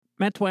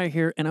Matt Dwyer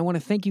here, and I want to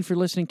thank you for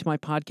listening to my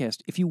podcast.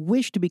 If you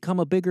wish to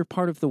become a bigger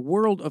part of the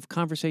world of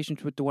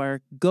Conversations with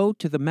Dwyer, go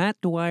to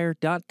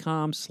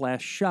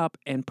themattdwyer.com/shop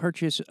and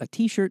purchase a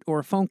t-shirt or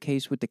a phone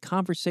case with the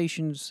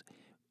Conversations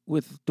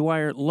with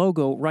Dwyer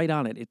logo right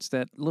on it. It's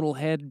that little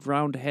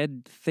round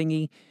head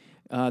thingy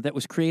that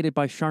was created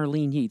by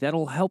Charlene Yee.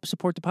 That'll help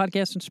support the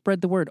podcast and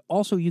spread the word.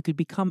 Also, you could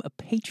become a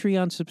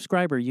Patreon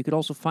subscriber. You could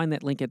also find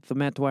that link at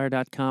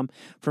themattdwyer.com.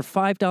 For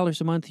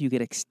 $5 a month, you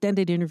get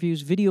extended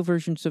interviews, video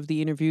versions of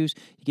the interviews.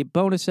 You get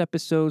bonus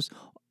episodes,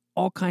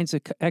 all kinds of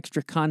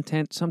extra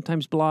content,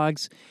 sometimes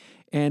blogs.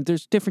 And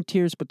there's different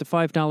tiers, but the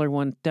 $5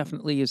 one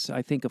definitely is,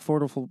 I think,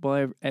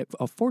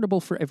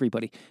 affordable for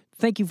everybody.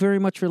 Thank you very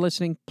much for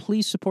listening.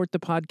 Please support the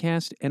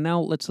podcast. And now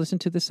let's listen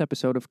to this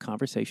episode of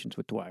Conversations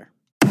with Dwyer.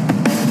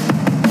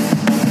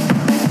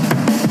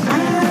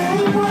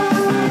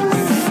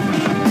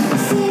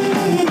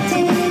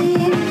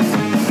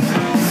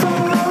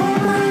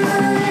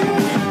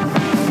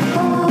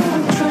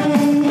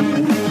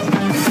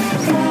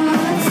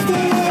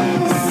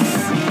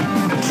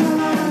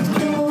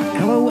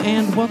 Hello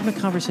and welcome to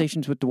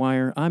Conversations with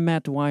Dwyer. I'm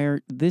Matt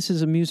Dwyer. This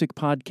is a music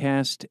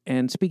podcast,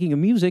 and speaking of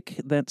music,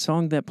 that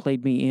song that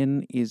played me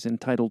in is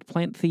entitled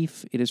Plant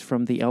Thief. It is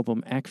from the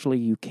album Actually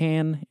You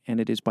Can, and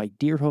it is by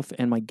Deerhoof,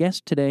 and my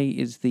guest today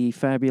is the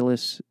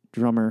fabulous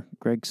drummer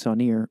Greg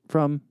Saunier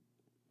from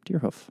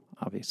Deerhoof,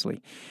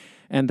 obviously.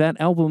 And that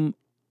album,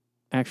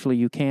 Actually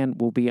You Can,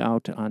 will be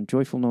out on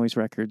Joyful Noise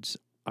Records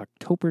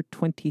October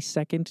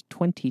 22nd,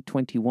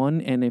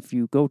 2021. And if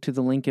you go to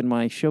the link in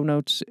my show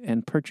notes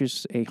and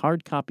purchase a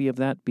hard copy of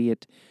that, be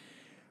it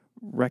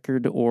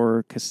record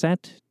or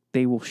cassette,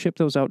 they will ship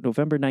those out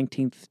November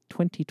 19th,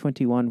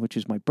 2021, which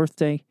is my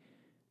birthday.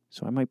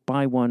 So I might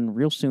buy one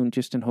real soon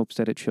just in hopes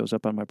that it shows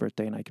up on my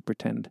birthday and I could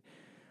pretend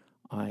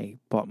I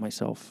bought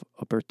myself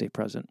a birthday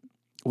present.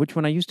 Which,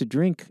 when I used to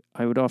drink,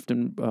 I would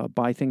often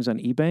buy things on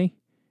eBay,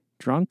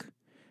 drunk,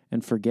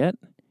 and forget.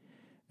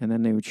 And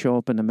then they would show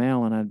up in the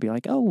mail, and I'd be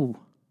like, oh,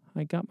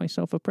 I got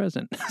myself a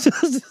present.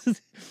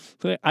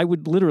 I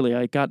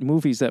got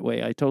movies that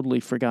way. I totally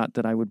forgot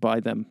that I would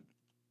buy them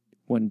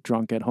when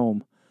drunk at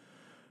home.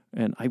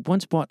 And I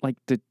once bought, like,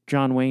 the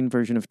John Wayne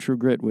version of True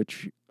Grit,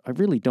 which I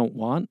really don't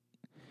want.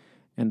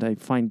 And I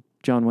find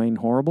John Wayne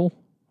horrible.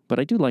 But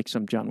I do like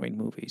some John Wayne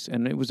movies.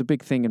 And it was a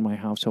big thing in my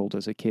household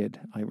as a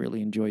kid. I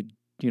really enjoyed,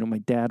 my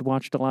dad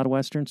watched a lot of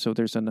Westerns, so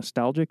there's a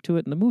nostalgic to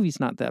it. And the movie's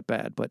not that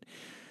bad, but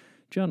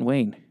John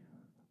Wayne,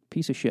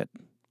 piece of shit.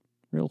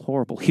 Real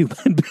horrible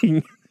human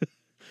being.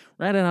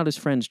 Ratted out his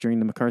friends during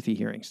the McCarthy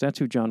hearings. That's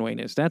who John Wayne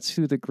is. That's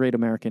who the great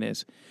American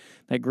is.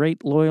 That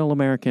great, loyal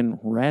American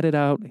ratted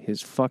out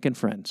his fucking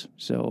friends.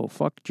 So,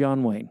 fuck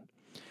John Wayne.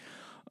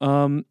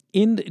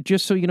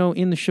 Just so you know,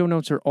 in the show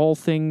notes are all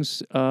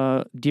things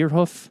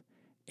Deerhoof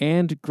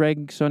and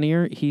Greg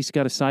Saunier. He's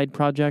got a side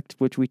project,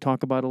 which we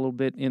talk about a little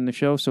bit in the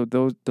show. So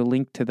the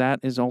link to that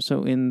is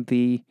also in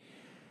the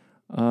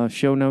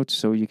show notes,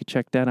 so you can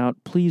check that out.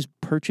 Please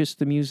purchase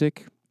the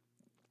music.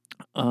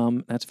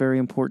 That's very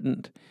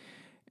important.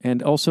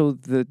 And also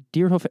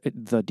Deerhoof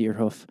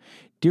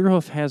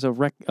has a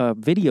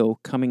video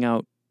coming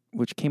out,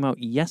 which came out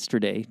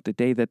yesterday, the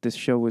day that this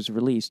show was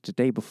released, the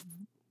day before.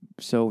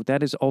 So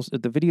that is also,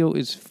 the video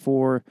is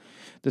for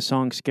the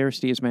song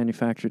Scarcity is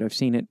Manufactured. I've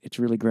seen it. It's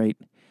really great.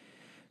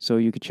 So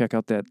you could check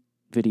out that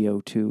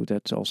video too.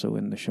 That's also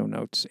in the show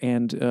notes.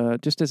 And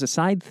just as a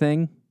side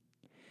thing,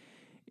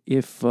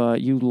 if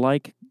you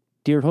like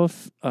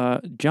Deerhoof,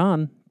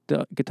 John,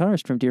 the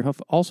guitarist from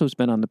Deerhoof, also has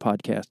been on the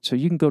podcast. So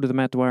you can go to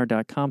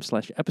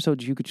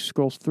themattdwyer.com/episodes. You could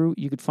scroll through.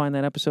 You could find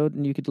that episode,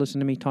 and you could listen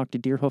to me talk to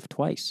Deerhoof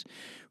twice.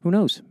 Who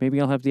knows?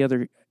 Maybe I'll have the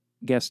other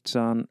guests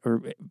on,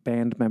 or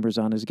band members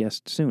on as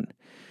guests soon.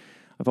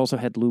 I've also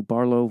had Lou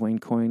Barlow, Wayne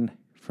Coyne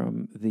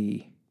from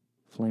the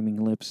Flaming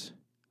Lips.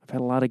 I've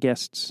had a lot of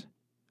guests.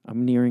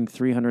 I'm nearing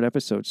 300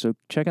 episodes. So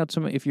check out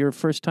some. If you're a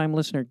first-time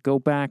listener, go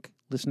back,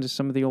 listen to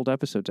some of the old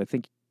episodes. I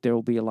think there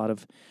will be a lot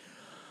of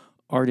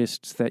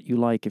artists that you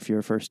like if you're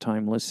a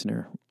first-time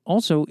listener.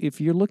 Also, if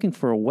you're looking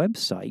for a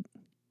website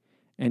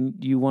and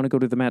you want to go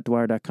to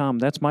themattdwyer.com,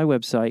 that's my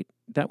website.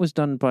 That was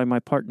done by my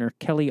partner,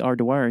 Kelly R.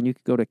 Dwyer, and you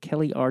could go to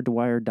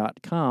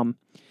kellyrDwyer.com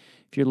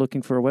if you're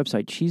looking for a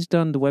website. She's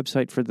done the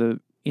website for the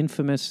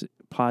infamous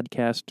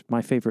podcast,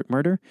 My Favorite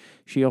Murder.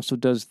 She also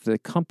does the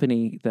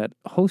company that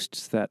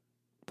hosts that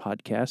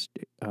podcast.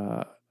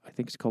 I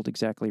think it's called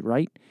Exactly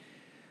Right.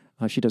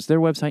 She does their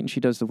website, and she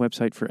does the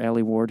website for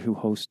Allie Ward, who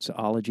hosts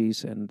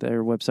Ologies and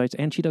their websites,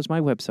 and she does my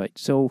website.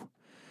 So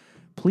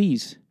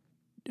please,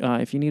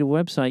 if you need a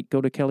website, go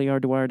to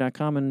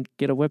kellyrDwyer.com and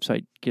get a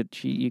website.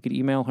 You could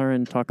email her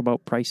and talk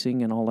about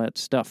pricing and all that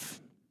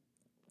stuff.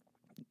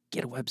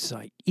 Get a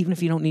website. Even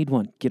if you don't need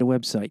one, get a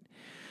website.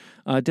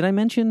 Did I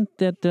mention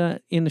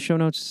that in the show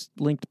notes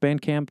linked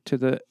Bandcamp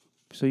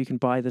so you can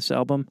buy this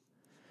album?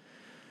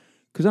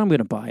 Because I'm going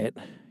to buy it,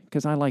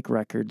 because I like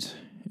records.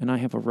 And I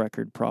have a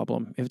record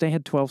problem. If they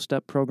had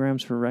 12-step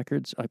programs for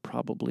records, I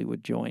probably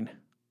would join.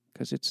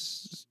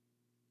 Because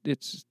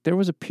there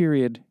was a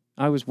period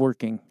I was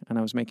working and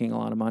I was making a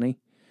lot of money.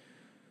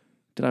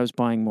 that I was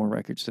buying more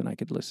records than I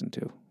could listen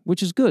to,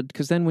 which is good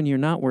because then when you're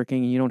not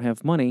working and you don't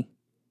have money,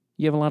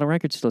 you have a lot of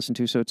records to listen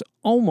to, so it's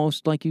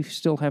almost like you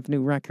still have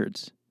new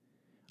records.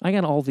 I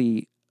got all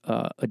the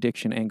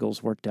addiction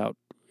angles worked out.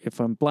 If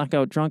I'm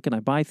blackout drunk and I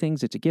buy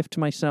things, it's a gift to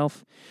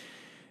myself.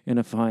 And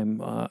if I'm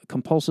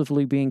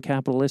compulsively being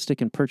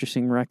capitalistic and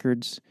purchasing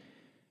records,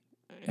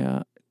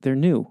 they're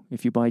new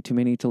if you buy too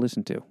many to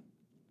listen to.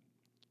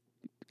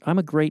 I'm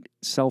a great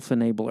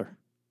self-enabler.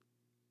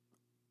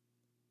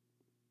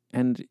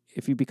 And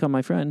if you become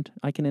my friend,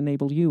 I can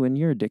enable you in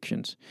your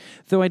addictions.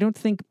 Though I don't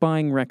think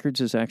buying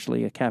records is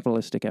actually a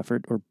capitalistic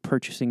effort or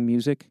purchasing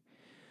music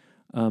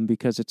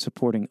because it's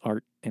supporting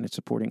art and it's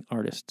supporting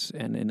artists.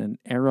 And in an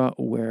era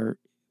where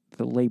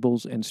the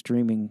labels and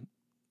streaming,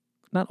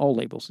 not all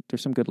labels,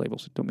 there's some good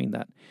labels, don't mean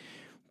that.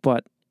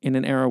 But in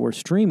an era where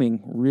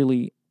streaming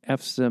really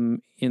F's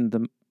them in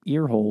the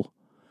ear hole,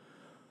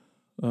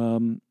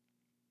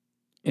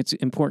 it's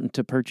important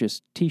to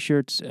purchase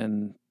T-shirts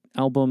and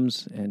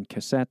albums and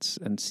cassettes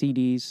and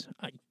CDs.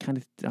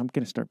 I'm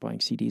going to start buying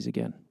CDs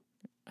again.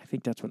 I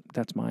think I'm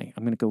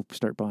going to go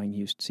start buying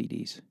used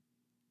CDs.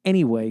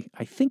 Anyway,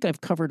 I think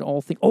I've covered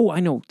all things. Oh, I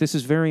know. This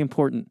is very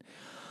important.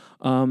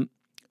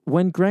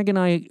 When Greg and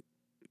I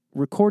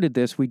recorded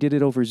this, we did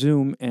it over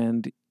Zoom,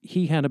 and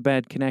he had a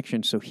bad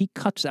connection, so he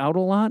cuts out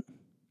a lot.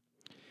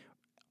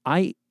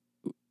 I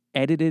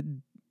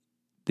edited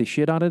the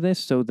shit out of this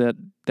so that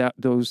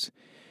those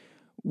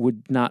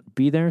would not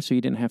be there, so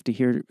you didn't have to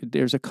hear.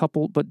 There's a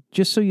couple, but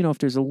just so you know, if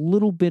there's a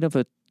little bit of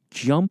a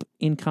jump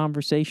in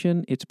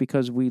conversation, it's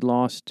because we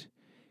lost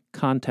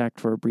contact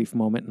for a brief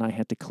moment, and I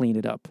had to clean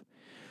it up.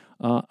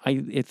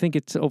 I think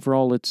it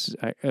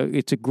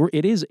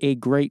is a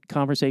great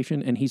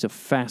conversation, and he's a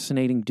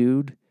fascinating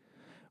dude.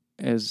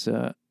 As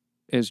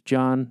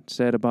John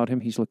said about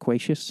him, he's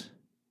loquacious.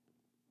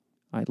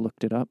 I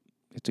looked it up.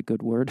 It's a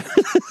good word.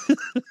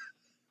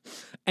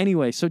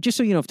 Anyway, so just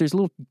so you know, if there's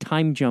little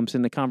time jumps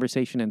in the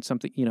conversation and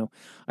something,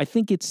 I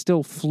think it's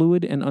still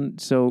fluid, and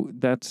so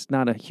that's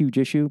not a huge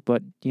issue.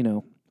 But,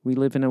 we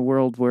live in a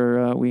world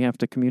where we have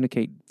to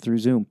communicate through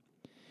Zoom.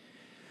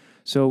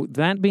 So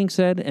that being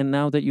said, and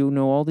now that you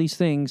know all these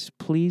things,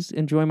 please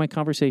enjoy my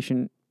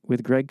conversation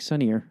with Greg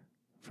Sanier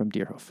from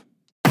Deerhoof.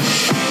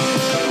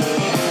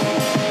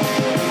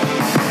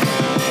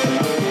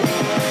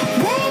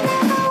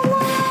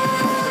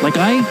 Like,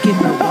 I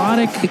get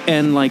neurotic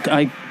and,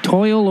 I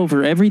toil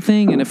over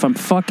everything, and if I'm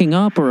fucking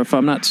up or if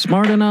I'm not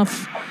smart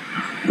enough.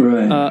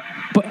 Right.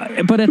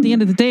 But at the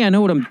end of the day, I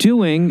know what I'm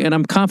doing, and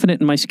I'm confident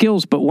in my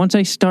skills, but once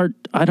I start,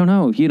 I don't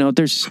know,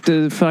 there's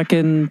the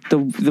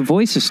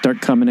voices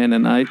start coming in,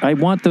 and I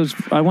want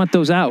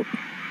those out.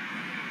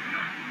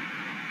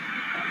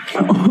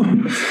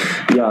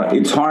 Yeah,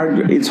 it's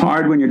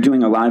hard when you're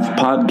doing a live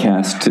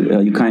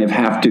podcast. You kind of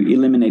have to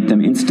eliminate them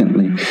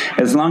instantly.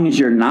 As long as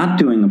you're not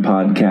doing a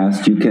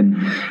podcast, you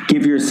can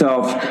give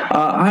yourself,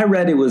 I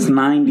read it was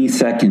 90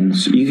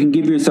 seconds. You can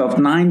give yourself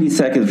 90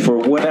 seconds for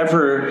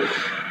whatever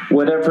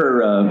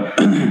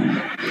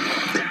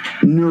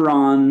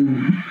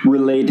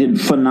neuron-related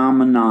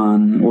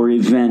phenomenon or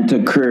event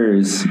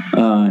occurs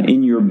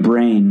in your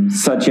brain,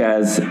 such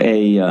as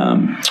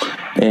an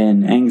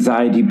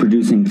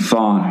anxiety-producing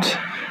thought.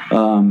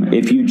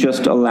 If you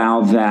just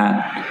allow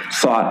that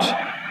thought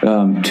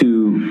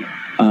to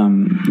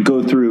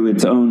go through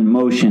its own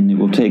motion, it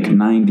will take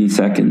 90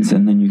 seconds,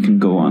 and then you can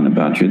go on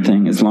about your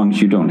thing, as long as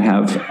you don't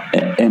have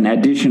an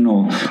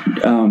additional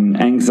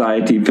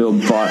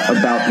anxiety-filled thought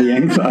about the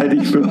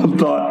anxiety-filled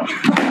thought.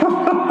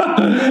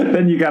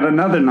 Then you got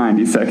another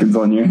 90 seconds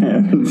on your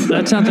hands.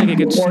 That sounds like a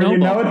good snowball. Or you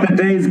know it, the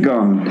day's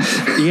gone.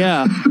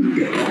 Yeah.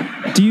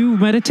 Do you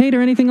meditate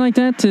or anything like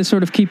that to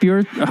sort of keep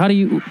how do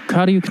you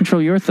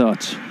control your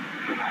thoughts?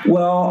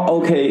 Well,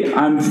 okay,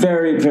 I'm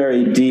very,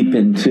 very deep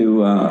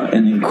into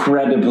an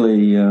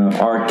incredibly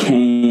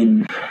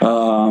arcane,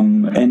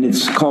 and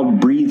it's called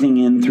breathing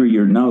in through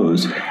your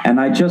nose. And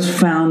I just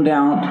found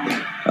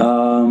out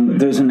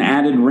there's an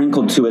added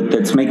wrinkle to it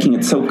that's making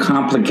it so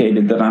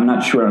complicated that I'm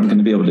not sure I'm going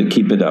to be able to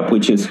keep it up,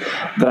 which is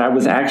that I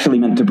was actually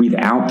meant to breathe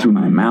out through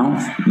my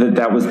mouth.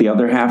 That was the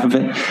other half of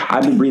it.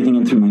 I've been breathing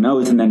in through my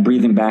nose and then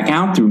breathing back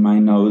out through my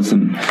nose,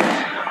 and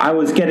I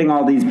was getting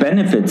all these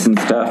benefits and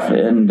stuff,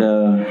 and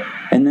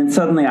then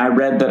suddenly I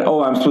read that,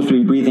 I'm supposed to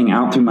be breathing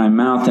out through my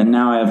mouth, and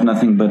now I have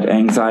nothing but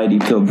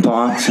anxiety-filled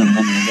thoughts, and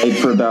then I wait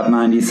for about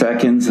 90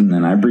 seconds, and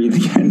then I breathe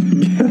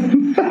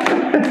again.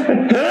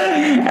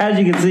 As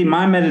you can see,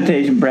 my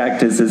meditation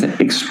practice is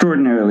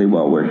extraordinarily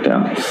well worked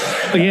out.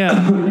 Yeah,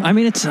 I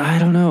mean, I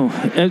don't know,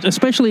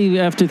 especially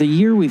after the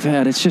year we've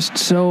had, it's just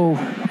so,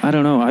 I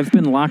don't know, I've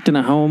been locked in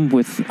a home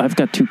I've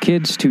got 2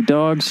 kids, 2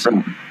 dogs.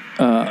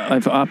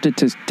 I've opted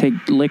to take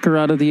liquor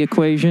out of the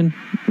equation,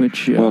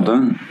 which... well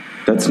done.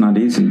 That's not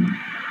easy.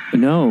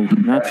 No,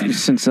 not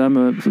since I'm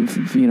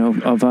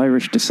of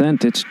Irish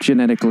descent. It's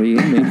genetically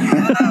in me.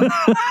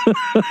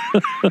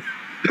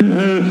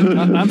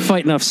 I'm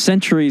fighting off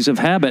centuries of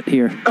habit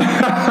here.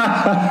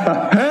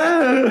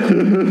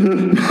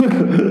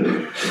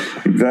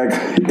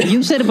 Exactly.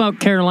 You said about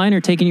Carolina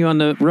taking you on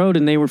the road,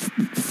 and they were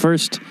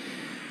first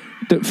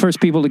the first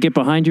people to get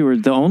behind you, or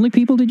the only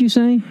people, did you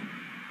say?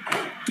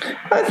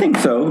 I think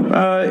so.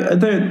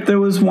 There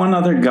was one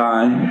other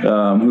guy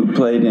who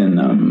played in,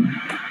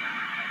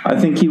 I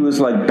think he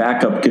was like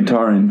backup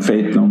guitar in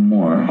Faith No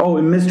More. Oh,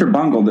 and Mr.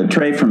 Bungle, the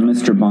Trey from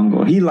Mr.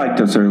 Bungle. He liked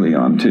us early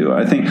on, too,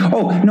 I think.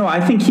 Oh, no, I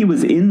think he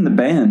was in the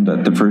band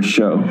at the first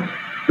show.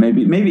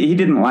 Maybe he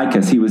didn't like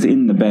us. He was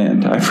in the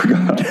band. I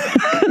forgot.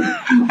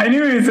 I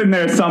knew he was in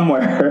there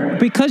somewhere.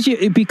 Because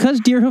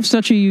Deerhoof's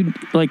such a,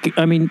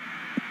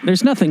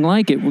 there's nothing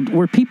like it.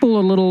 Were people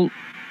a little,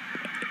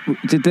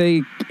 did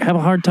they have a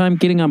hard time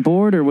getting on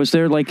board, or was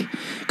there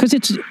because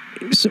it's,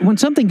 when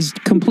something's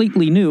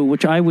completely new,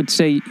 which I would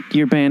say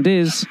your band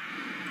is.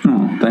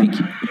 Oh, thank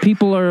you.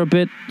 People are a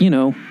bit,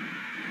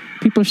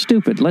 people are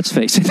stupid. Let's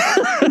face it.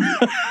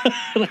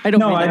 I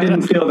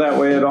didn't feel that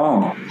way at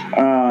all.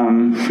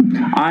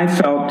 I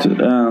felt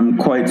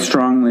quite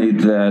strongly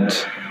that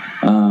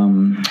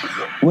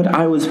what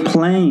I was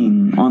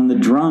playing on the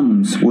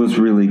drums was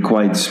really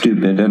quite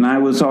stupid, and I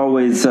was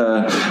always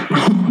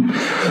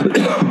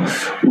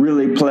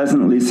really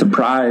pleasantly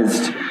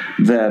surprised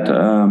that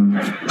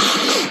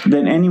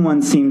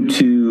anyone seemed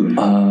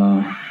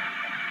to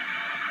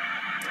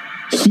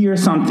hear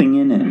something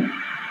in it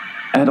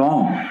at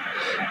all.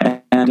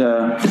 And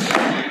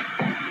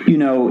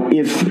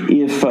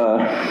if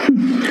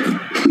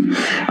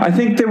I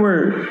think there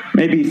were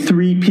maybe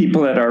 3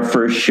 people at our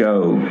first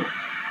show,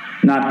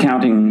 not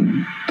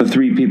counting the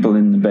 3 people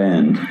in the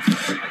band.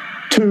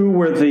 2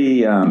 were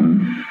the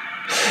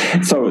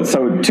so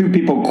 2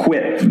 people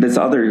quit this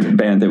other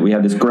band that we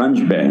had, this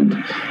grunge band,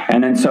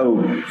 and then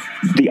so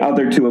the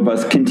other 2 of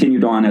us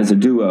continued on as a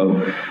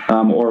duo,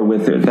 or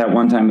with that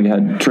one time we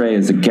had Trey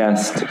as a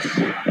guest,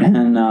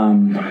 and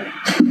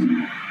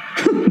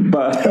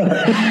but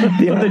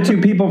the other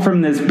 2 people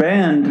from this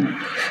band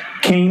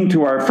came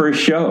to our first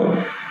show,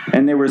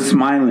 and they were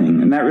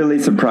smiling, and that really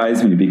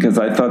surprised me, because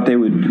I thought they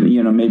would,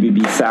 maybe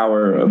be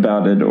sour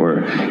about it,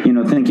 or,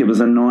 think it was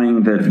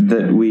annoying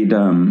that we'd,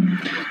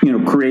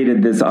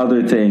 created this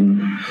other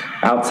thing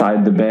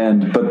outside the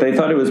band, but they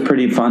thought it was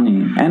pretty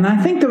funny. And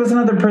I think there was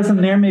another person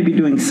there maybe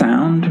doing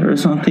sound or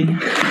something.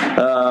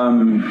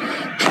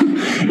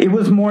 It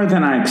was more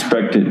than I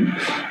expected.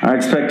 I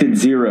expected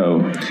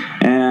 0.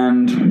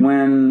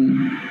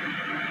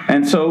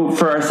 And so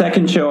for our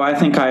second show, I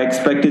think I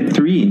expected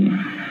 3.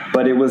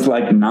 But it was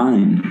like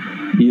 9,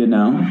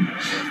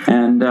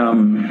 and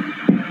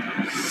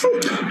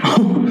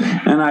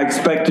and I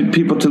expected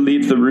people to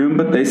leave the room,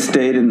 but they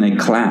stayed and they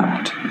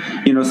clapped,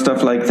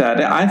 stuff like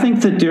that. I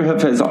think that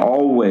Deerhoof has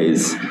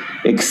always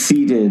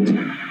exceeded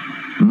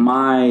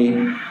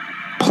my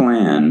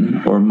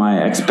plan or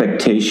my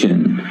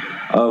expectation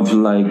of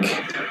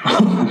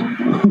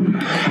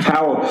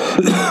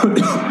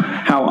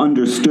how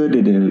understood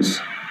it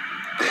is.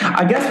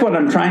 I guess what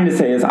I'm trying to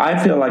say is I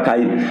feel like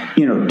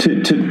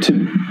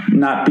to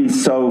not be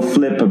so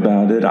flip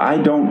about it, I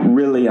don't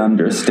really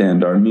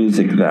understand our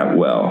music that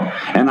well.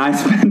 And I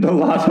spend a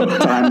lot of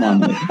time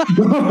on it.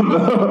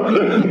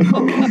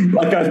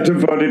 I've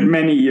devoted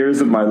many years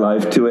of my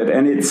life to it,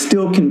 and it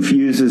still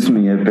confuses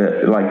me a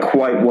bit,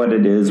 quite what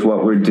it is,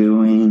 what we're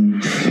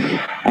doing.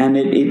 And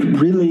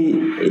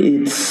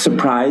it's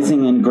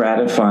surprising and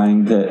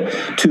gratifying to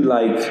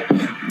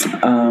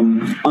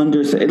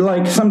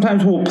understand.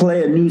 Sometimes we'll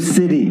play a new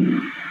city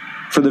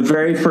for the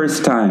very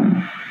first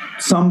time,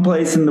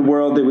 someplace in the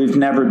world that we've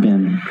never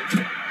been.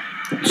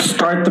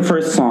 Start the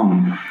first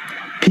song.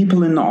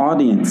 People in the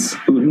audience,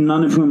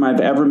 none of whom I've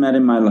ever met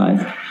in my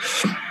life,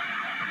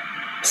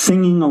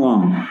 singing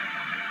along.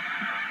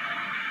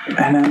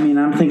 And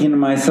I'm thinking to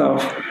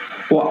myself,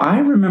 well, I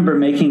remember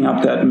making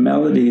up that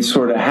melody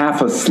sort of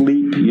half asleep,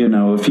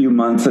 a few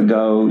months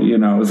ago.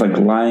 I was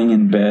lying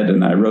in bed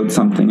and I wrote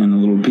something in a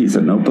little piece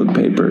of notebook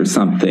paper or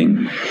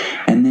something.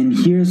 And then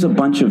here's a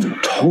bunch of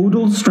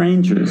total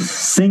strangers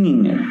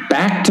singing it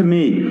back to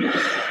me.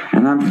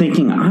 And I'm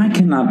thinking, I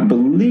cannot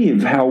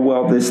believe how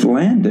well this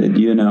landed,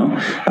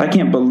 I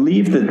can't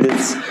believe that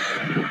this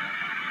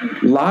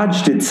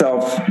lodged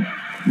itself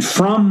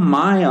from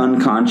my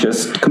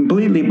unconscious,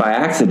 completely by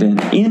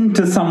accident,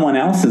 into someone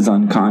else's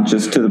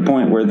unconscious, to the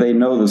point where they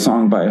know the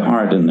song by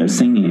heart and they're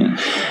singing it.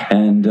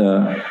 And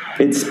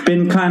it's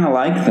been kind of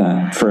like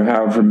that for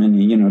however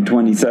many,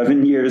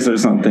 27 years or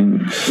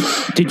something.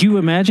 Did you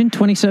imagine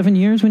 27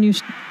 years when you...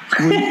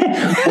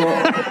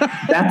 Well,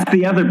 that's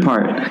the other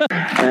part.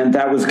 And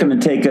that was going to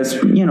take us,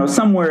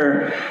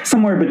 somewhere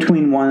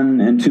between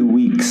 1 and 2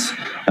 weeks.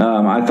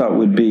 I thought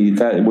would be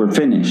that we're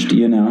finished,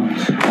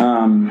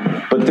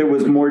 but there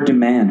was more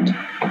demand.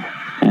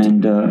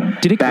 And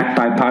backed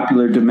by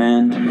popular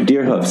demand,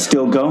 Deerhoof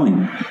still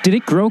going. Did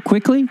it grow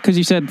quickly? Because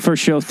you said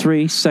first show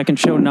 3, second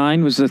show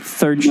 9, was the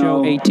third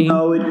show 18?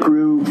 No, it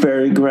grew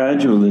very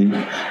gradually.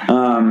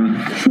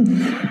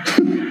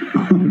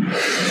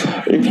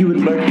 If you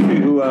would like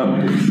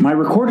to, my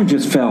recorder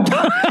just fell.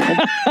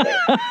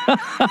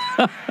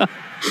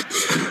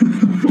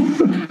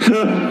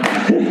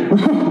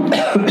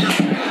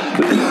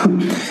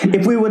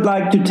 If we would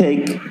like to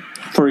take,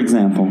 for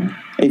example,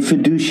 a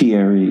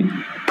fiduciary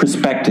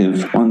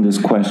perspective on this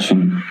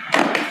question,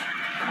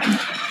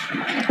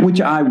 which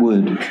I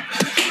would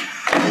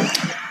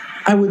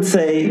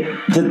say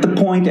that the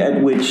point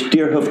at which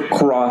Deerhoof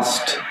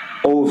crossed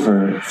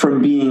over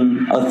from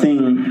being a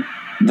thing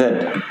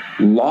that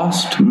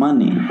lost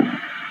money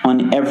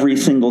on every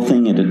single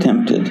thing it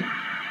attempted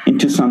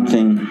into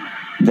something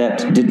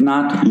that did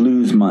not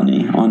lose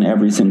money on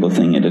every single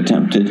thing it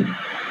attempted,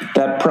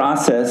 that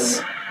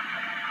process,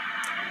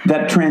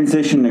 that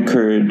transition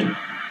occurred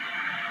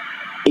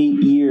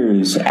 8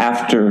 years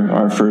after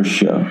our first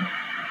show.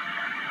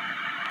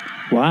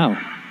 Wow.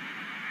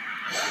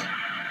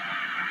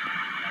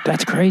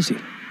 That's crazy.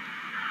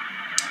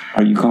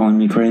 Are you calling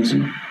me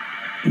crazy?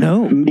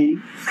 No. Me,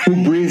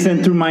 who breathes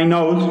in through my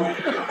nose,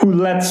 who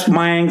lets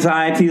my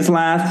anxieties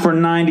last for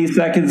 90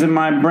 seconds in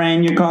my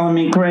brain, you're calling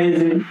me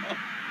crazy?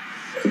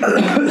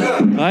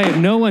 I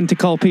am no one to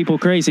call people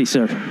crazy,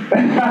 sir.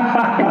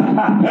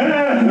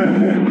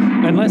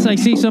 Unless I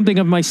see something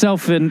of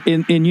myself in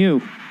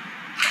you.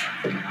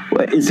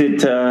 Is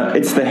it?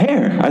 It's the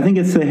hair. I think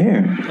it's the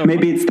hair. Oh.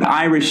 Maybe it's the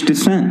Irish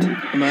descent.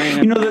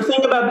 You know, the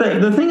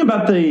thing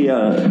about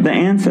the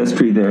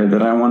ancestry there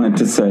that I wanted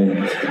to say,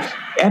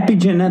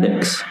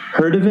 epigenetics.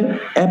 Heard of it?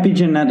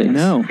 Epigenetics.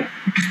 No.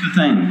 Here's the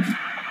thing.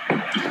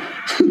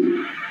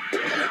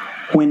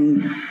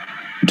 When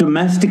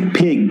domestic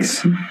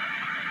pigs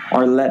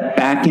are let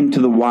back into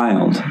the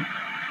wild,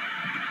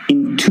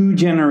 in 2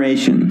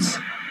 generations,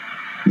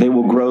 they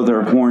will grow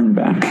their horn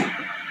back.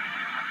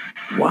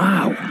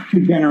 Wow.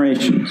 2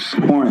 generations.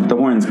 The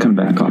horns come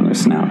back on their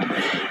snout.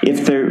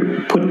 If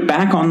they're put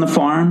back on the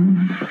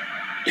farm,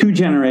 2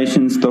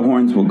 generations, the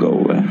horns will go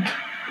away.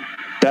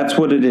 That's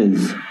what it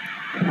is.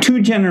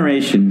 2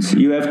 generations.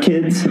 You have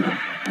kids?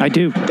 I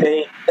do.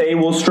 They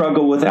will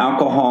struggle with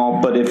alcohol,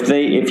 but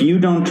if you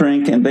don't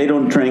drink and they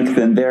don't drink,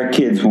 then their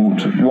kids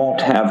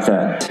won't have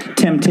that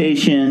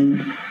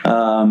temptation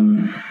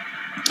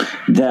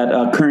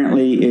that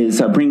currently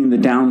is bringing the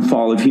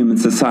downfall of human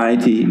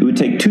society. It would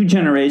take 2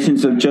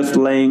 generations of just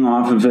laying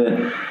off of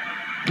it,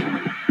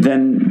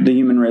 then the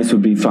human race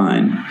would be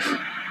fine.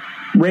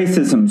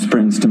 Racism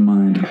springs to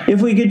mind.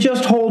 If we could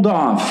just hold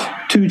off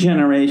 2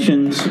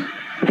 generations,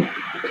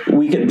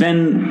 we could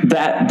then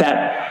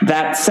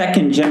that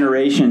second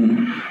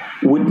generation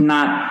would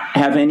not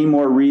have any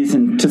more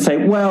reason to say,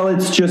 well,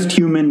 it's just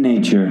human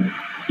nature.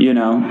 You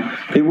know,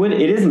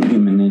 it isn't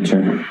human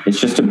nature. It's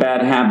just a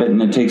bad habit,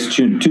 and it takes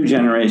 2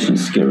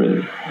 generations to get rid of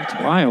it. It's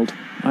wild.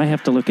 I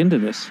have to look into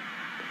this.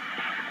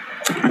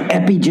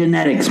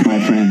 Epigenetics, my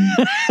friend.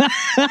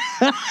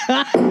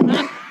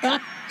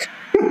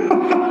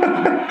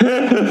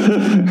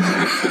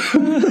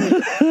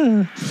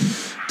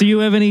 Do you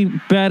have any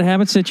bad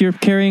habits that you're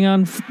carrying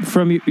on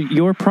from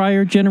your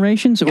prior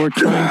generations, or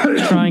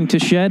trying to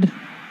shed?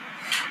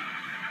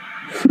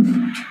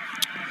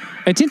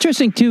 It's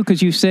interesting too,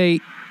 because you say,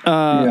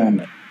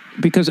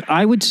 because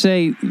I would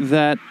say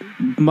that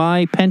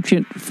my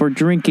penchant for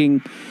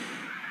drinking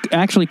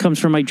actually comes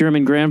from my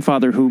German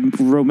grandfather, who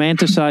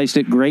romanticized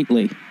it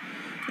greatly.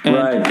 And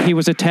right. He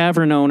was a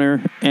tavern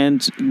owner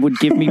and would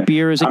give me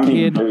beer as a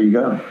kid. There you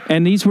go.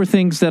 And these were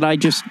things that I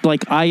just,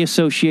 I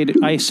associate,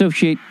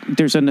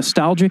 there's a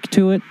nostalgic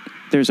to it.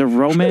 There's a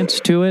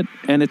romance to it.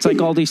 And it's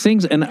like all these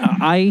things. And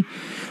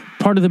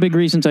part of the big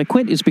reasons I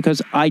quit is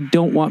because I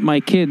don't want my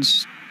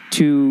kids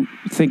to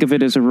think of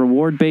it as a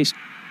reward-based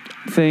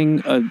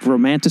thing, a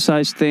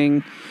romanticized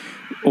thing,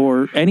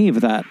 or any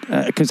of that,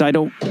 because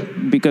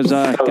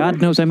God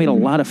knows I made a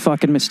lot of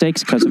fucking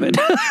mistakes because of it.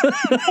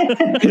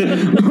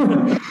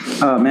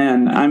 Oh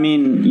man, I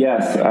mean,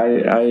 yes,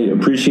 I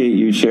appreciate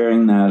you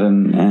sharing that,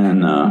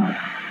 and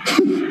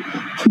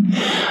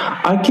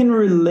I can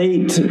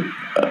relate.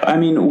 I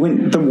mean,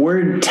 when the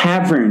word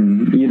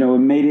tavern,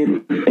 made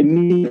it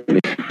immediately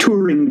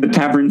touring the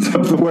taverns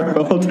of the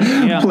world,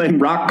 playing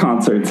rock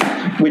concerts,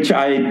 which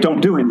I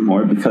don't do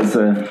anymore because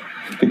of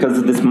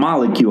this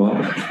molecule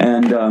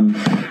and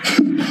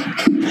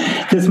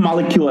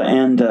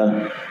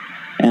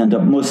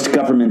most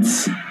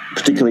governments,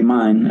 particularly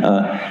mine,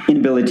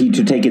 inability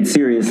to take it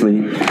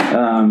seriously,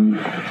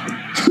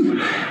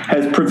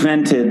 has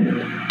prevented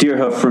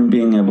Deerhoof from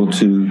being able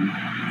to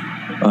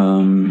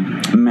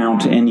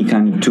mount any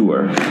kind of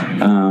tour,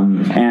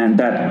 and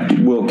that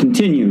will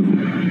continue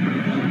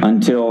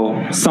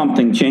until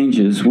something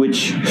changes,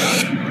 which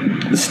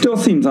still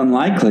seems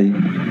unlikely.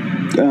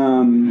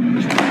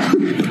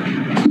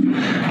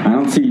 I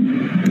don't see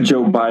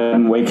Joe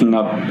Biden waking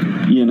up,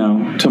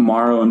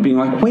 tomorrow and being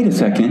like, wait a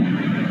second,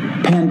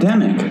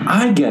 pandemic,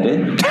 I get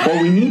it.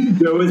 What we need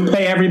to do is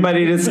pay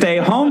everybody to stay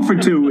home for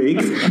 2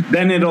 weeks,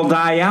 then it'll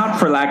die out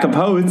for lack of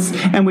hosts,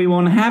 and we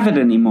won't have it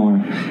anymore.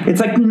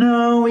 It's like,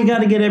 no, we got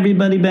to get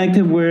everybody back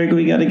to work,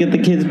 we got to get the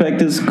kids back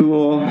to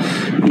school,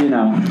 we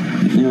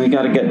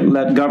got to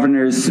let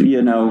governors,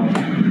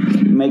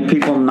 make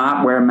people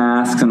not wear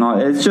masks and all.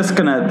 It's just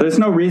there's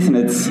no reason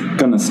it's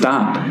gonna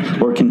stop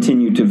or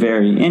continue to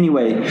vary.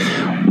 Anyway,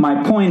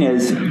 my point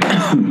is,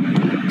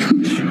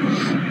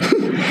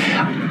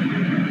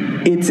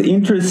 it's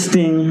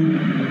interesting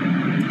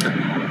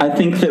I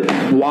think that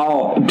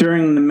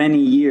during the many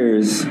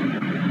years,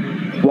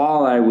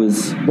 while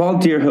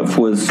Deerhoof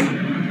was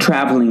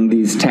traveling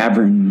these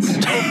taverns,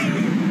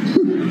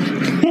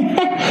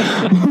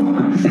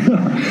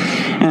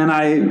 and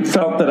I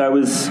felt that I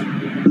was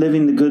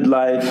living the good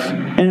life,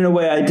 and in a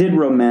way I did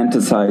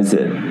romanticize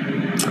it.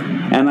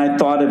 And I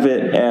thought of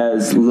it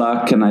as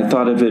luck, and I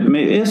thought of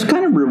it's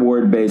kind of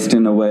reward-based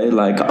in a way,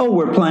 like, oh,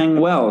 we're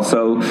playing well,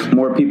 so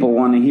more people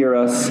want to hear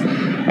us,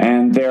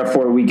 and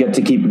therefore we get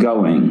to keep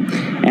going.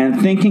 And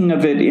thinking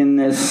of it in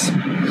this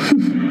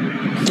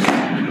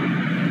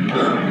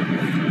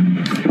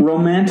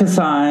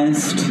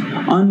romanticized,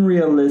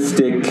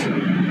 unrealistic.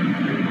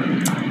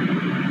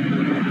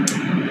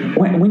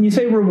 When you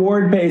say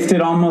reward-based,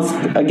 it almost,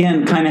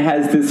 again, kind of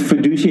has this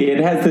fiduciary, it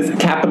has this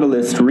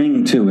capitalist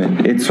ring to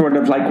it. It's sort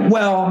of like,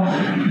 well,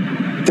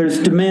 there's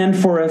demand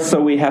for us,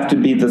 so we have to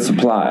be the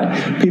supply.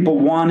 People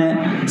want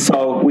it,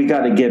 so we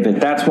got to give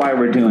it. That's why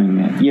we're doing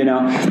it. You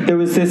know, there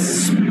was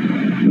this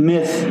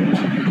myth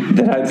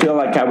that I feel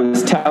like I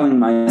was telling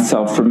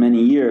myself for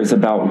many years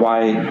about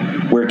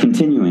why we're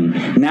continuing.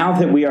 Now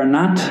that we are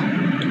not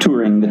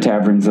touring the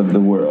taverns of the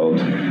world,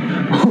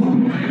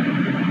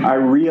 I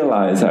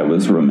realize I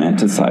was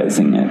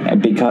romanticizing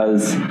it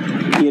because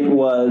it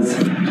was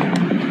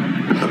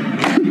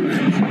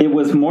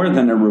more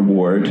than a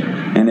reward,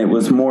 and it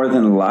was more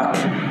than luck,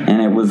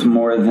 and it was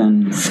more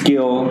than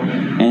skill,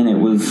 and it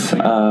was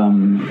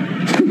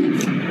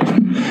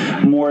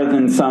more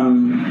than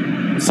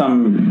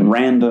some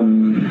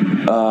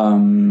random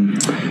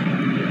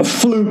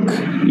fluke,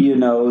 you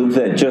know,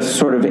 that just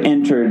sort of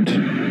entered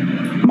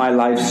my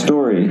life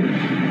story.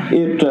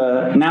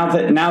 Now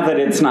that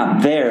it's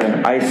not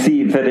there, I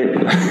see that it,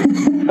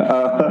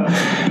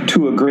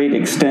 to a great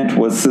extent,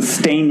 was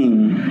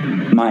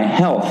sustaining my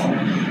health,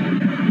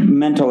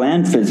 mental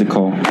and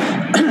physical,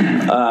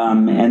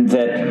 and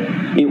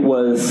that it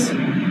was.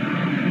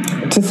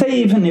 To say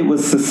even it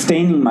was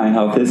sustaining my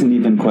health isn't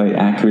even quite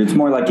accurate. It's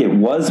more like it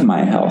was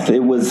my health. It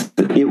was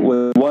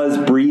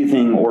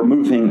breathing or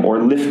moving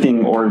or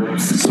lifting or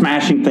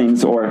smashing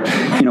things, or,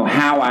 you know,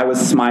 how I was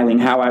smiling,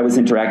 how I was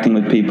interacting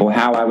with people,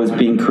 how I was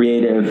being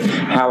creative,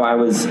 how I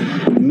was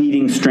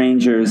meeting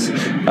strangers.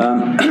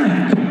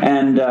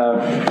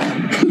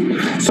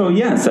 So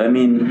yes, I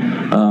mean,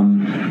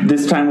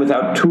 this time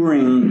without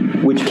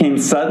touring, which came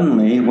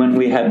suddenly when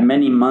we had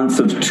many months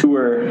of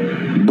tour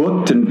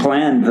booked and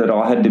planned that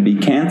all had to be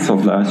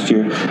canceled last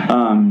year.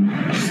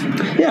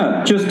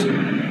 Just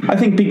I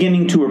think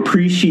beginning to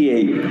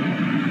appreciate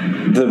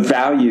the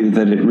value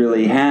that it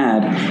really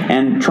had,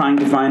 and trying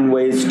to find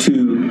ways to,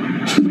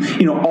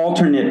 you know,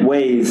 alternate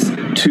ways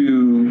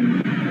to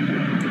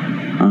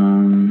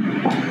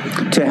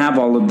have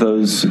all of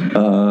those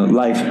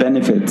life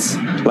benefits,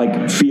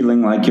 like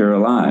feeling like you're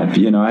alive.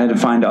 You know, I had to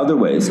find other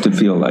ways to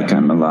feel like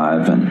I'm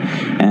alive,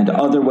 and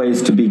other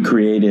ways to be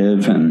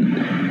creative, and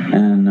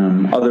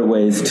other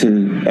ways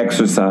to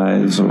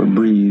exercise or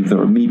breathe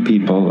or meet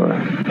people or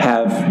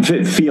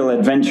feel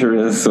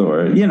adventurous,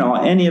 or, you know,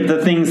 any of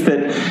the things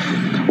that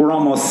were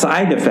almost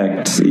side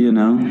effects, you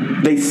know.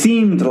 They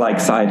seemed like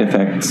side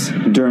effects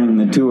during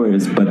the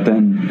tours, but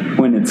then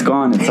when it's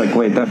gone, it's like,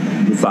 wait, that's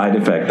the side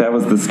effect. That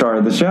was the star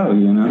of the show,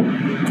 you know?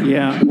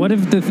 Yeah. What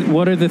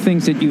are the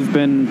things that you've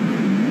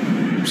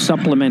been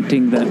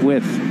supplementing that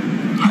with?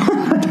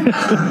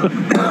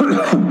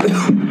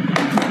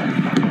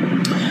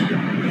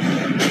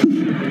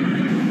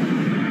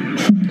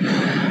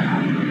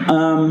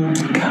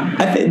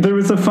 I think there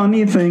was a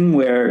funny thing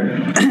where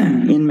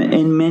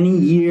in many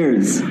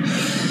years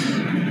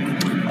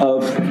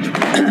of,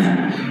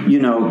 you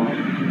know,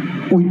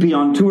 we'd be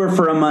on tour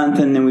for a month,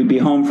 and then we'd be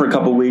home for a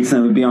couple of weeks,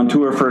 and we'd be on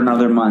tour for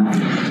another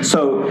month.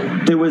 So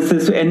there was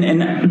this,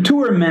 and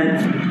tour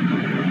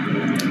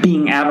meant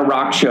being at a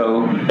rock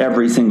show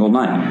every single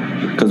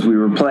night, because we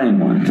were playing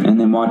one, and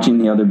then watching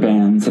the other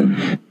bands,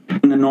 and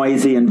in a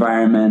noisy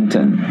environment,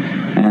 and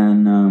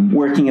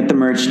working at the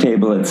merch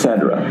table,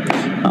 etc.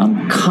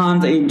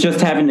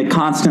 Just having to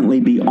constantly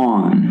be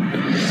on.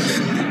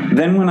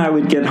 Then when I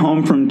would get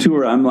home from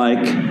tour, I'm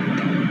like,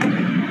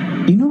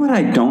 you know what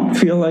I don't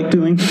feel like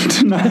doing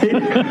tonight?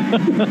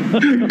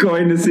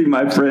 Going to see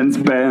my friend's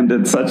band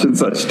at such and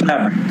such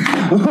tavern.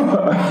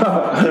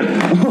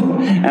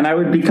 And I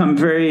would become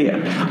very,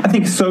 I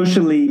think,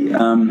 socially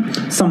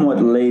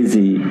somewhat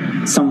lazy,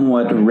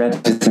 somewhat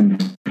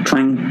reticent,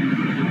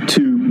 trying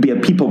to be a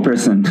people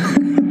person,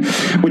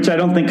 which I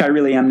don't think I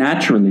really am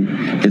naturally.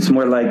 It's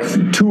more like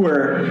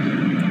tour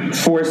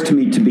forced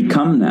me to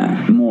become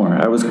that more.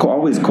 I was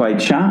always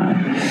quite shy.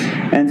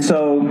 And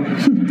so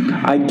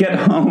I'd get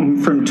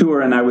home from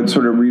tour, and I would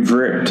sort of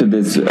revert to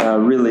this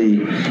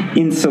really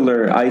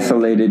insular,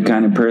 isolated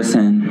kind of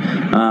person.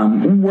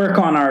 Work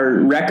on our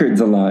records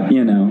a lot,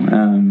 you know.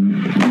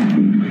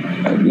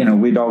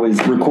 We'd always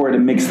record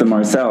and mix them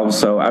ourselves,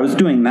 so I was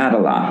doing that a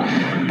lot,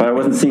 but I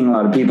wasn't seeing a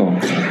lot of people.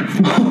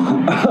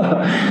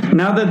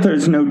 Now that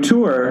there's no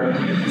tour,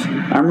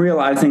 I'm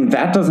realizing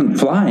that doesn't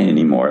fly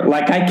anymore.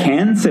 Like, I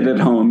can sit at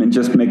home and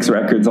just mix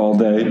records all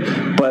day,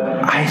 but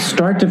I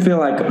start to feel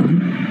like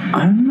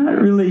I'm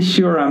not really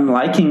sure I'm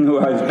liking who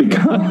I've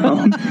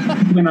become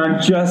when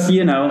I'm just,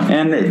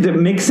 and the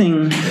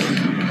mixing.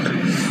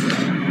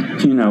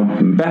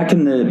 Back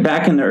in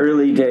the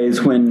early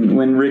days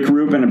when Rick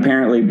Rubin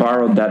apparently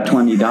borrowed that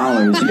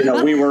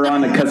 $20, we were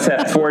on a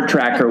cassette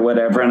 4-track or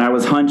whatever, and I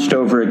was hunched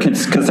over a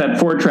cassette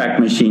 4-track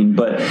machine.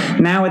 But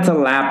now it's a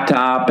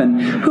laptop,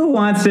 and who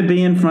wants to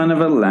be in front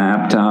of a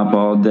laptop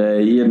all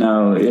day?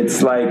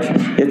 It's like,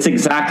 it's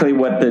exactly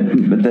what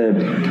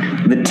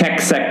the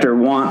tech sector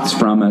wants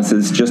from us,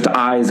 is just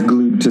eyes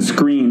glued to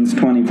screens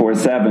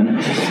 24/7.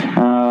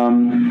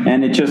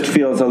 And it just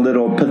feels a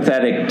little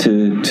pathetic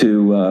to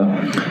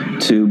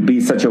be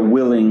such a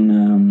willing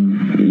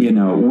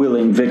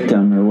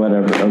victim or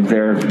whatever of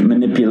their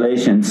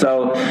manipulation.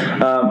 So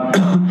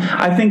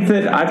I think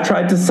that I've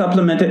tried to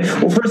supplement it.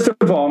 Well, first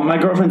of all, my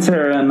girlfriend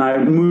Sarah and I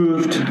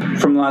moved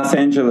from Los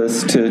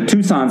Angeles to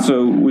Tucson,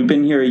 so we've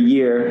been here a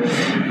year,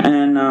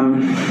 and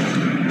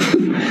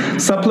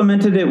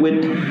supplemented it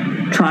with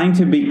trying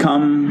to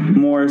become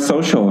more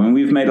social, and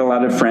we've made a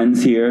lot of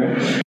friends here.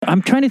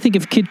 I'm trying to think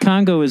if Kid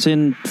Congo is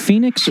in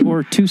Phoenix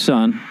or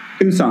Tucson.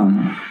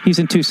 Tucson. He's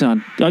in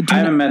Tucson. I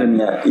haven't met him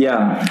yet.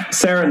 Yeah.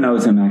 Sarah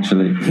knows him,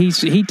 actually.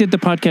 He did the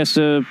podcast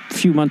a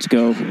few months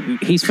ago.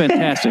 He's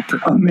fantastic.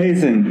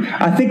 Amazing.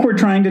 I think we're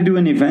trying to do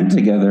an event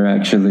together,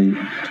 actually.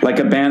 Like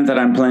a band that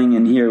I'm playing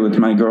in here with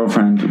my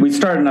girlfriend. We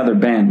start another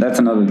band. That's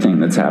another thing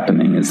that's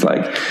happening. Is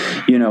like,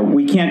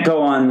 we can't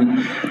go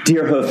on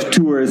Deerhoof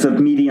tours of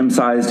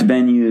medium-sized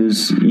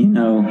venues,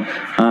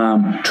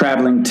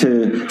 traveling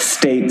to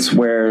states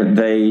where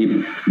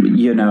they,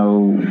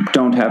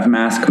 don't have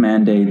mask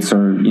mandates,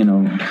 or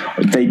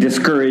they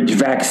discourage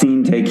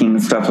vaccine taking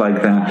and stuff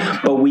like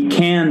that. But we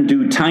can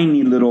do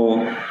tiny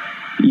little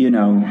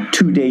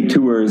 2-day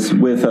tours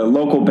with a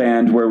local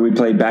band where we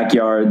play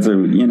backyards, or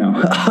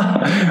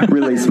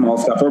really small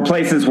stuff, or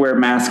places where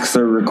masks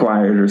are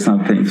required or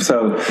something.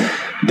 So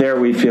there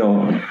we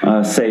feel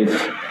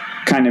safe,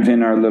 kind of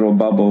in our little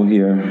bubble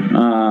here.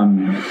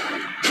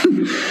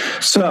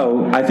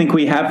 So I think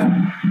we have,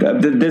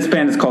 this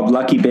band is called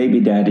Lucky Baby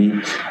Daddy.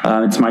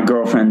 It's my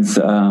girlfriend's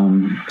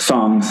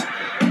songs,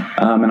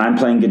 and I'm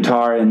playing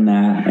guitar in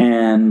that.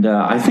 And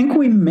I think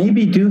we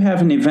maybe do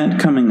have an event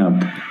coming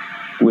up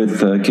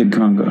with Kid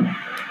Congo.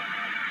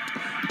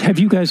 Have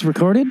you guys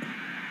recorded?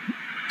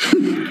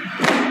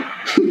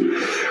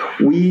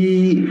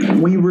 We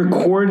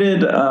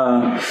recorded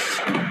a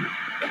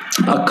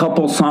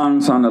couple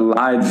songs on a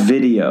live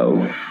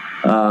video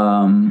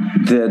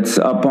that's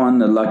up on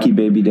the Lucky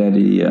Baby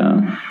Daddy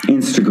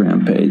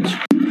Instagram page.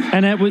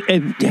 And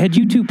had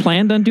you two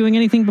planned on doing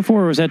anything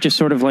before, or was that just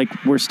sort of like,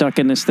 we're stuck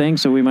in this thing,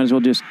 so we might as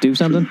well just do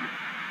something?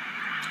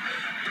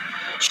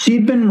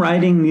 She'd been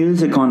writing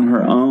music on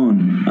her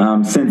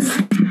own since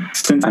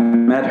I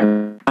met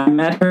her. I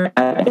met her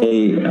at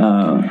we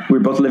were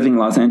both living in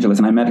Los Angeles,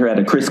 and I met her at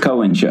a Chris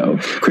Cohen show.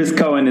 Chris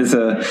Cohen is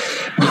an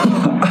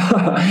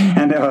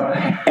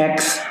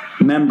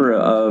ex-member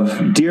of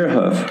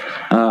Deerhoof.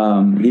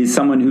 He's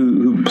someone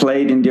who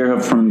played in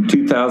Deerhoof from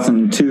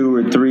 2002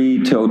 or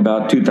 3 till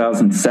about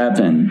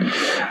 2007.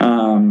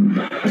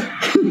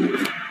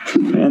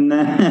 And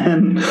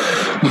then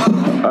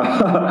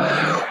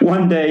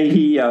one day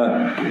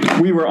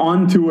we were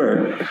on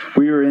tour.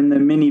 We were in the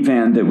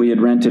minivan that we had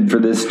rented for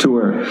this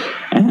tour.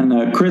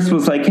 And Chris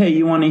was like, hey,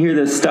 you want to hear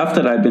this stuff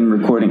that I've been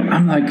recording?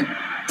 I'm like,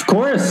 of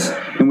course.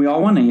 And we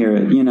all want to hear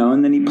it,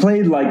 And then he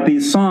played like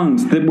these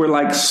songs that were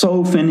like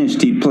so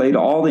finished. He played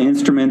all the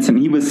instruments and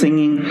he was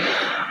singing.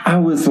 I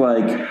was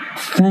like,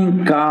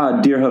 thank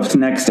God Deerhoof's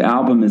next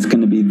album is going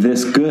to be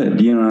this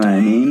good. You know what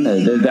I mean?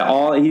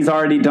 He's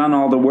already done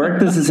all the work.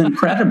 This is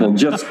incredible.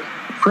 Just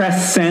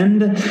press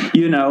send,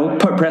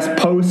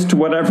 press post,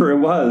 whatever it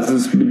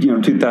was,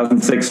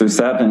 2006 or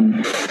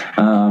 7.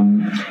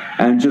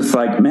 And just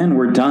like, man,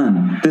 we're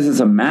done. This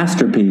is a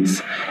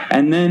masterpiece.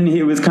 And then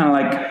he was kind of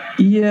like,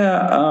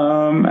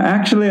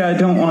 actually, I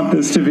don't want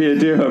this to be a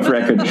Deerhoof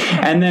record.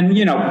 And then,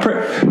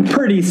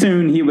 pretty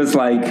soon he was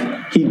like,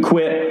 he'd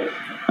quit.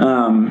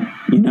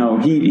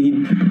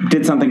 He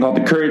did something called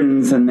The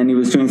Curtains, and then he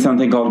was doing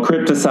something called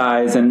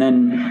Crypticize, and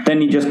then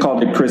he just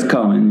called it Chris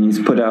Cohen. He's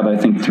put out, I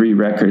think, 3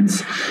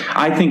 records.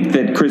 I think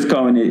that Chris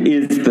Cohen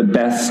is the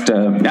best,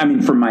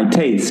 for my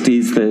taste,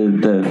 he's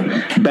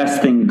the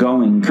best thing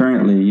going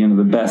currently,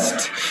 the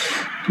best,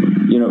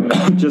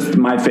 just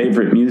my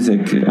favorite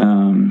music.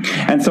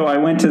 And so I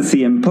went to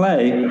see him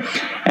play,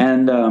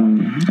 and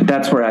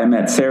that's where I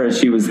met Sarah.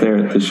 She was there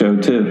at the show,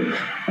 too.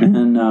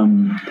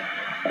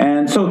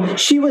 And so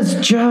she was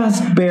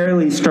just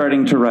barely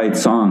starting to write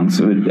songs,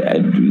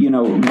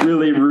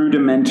 really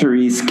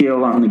rudimentary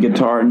skill on the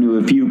guitar, knew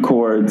a few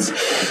chords,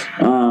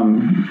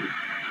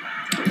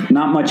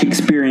 not much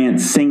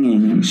experience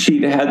singing.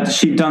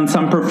 She'd done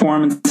some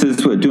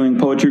performances with doing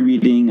poetry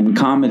reading and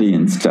comedy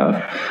and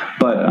stuff,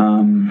 but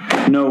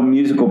no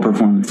musical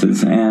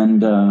performances.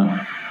 And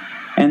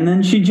And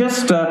then she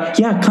just,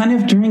 kind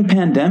of during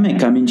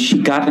pandemic, I mean,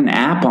 she got an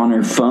app on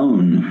her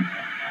phone.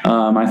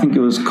 I think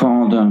it was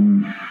called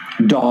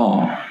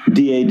DAW,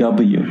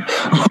 D-A-W.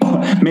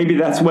 Maybe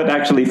that's what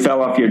actually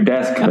fell off your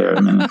desk there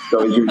a minute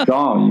ago, your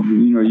DAW,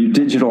 your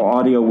digital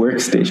audio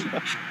workstation.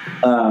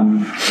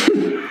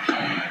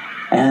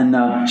 And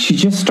she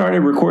just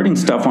started recording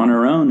stuff on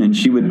her own, and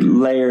she would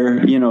layer,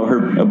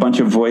 a bunch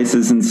of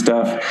voices and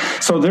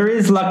stuff. So there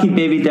is Lucky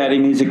Baby Daddy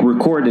music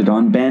recorded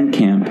on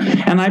Bandcamp,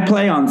 and I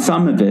play on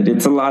some of it.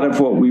 It's a lot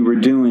of what we were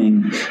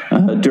doing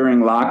during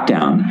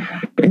lockdown.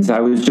 Is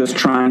I was just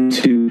trying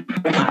to,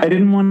 I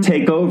didn't want to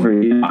take over.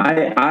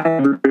 I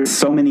heard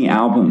so many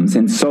albums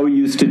and so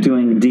used to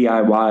doing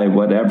DIY,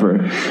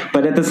 whatever.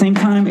 But at the same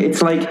time,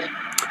 it's like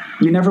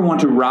you never want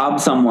to rob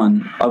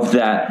someone of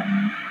that,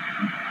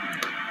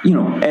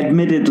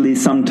 admittedly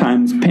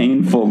sometimes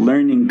painful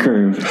learning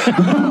curve.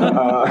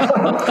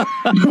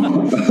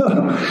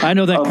 I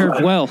know that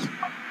curve well.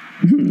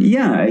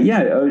 Yeah.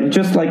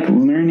 Just like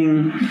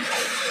learning,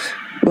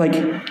 like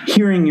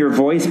hearing your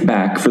voice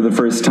back for the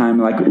first time,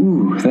 like,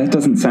 ooh, that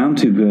doesn't sound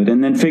too good.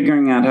 And then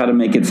figuring out how to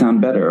make it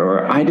sound better.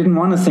 Or I didn't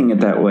want to sing it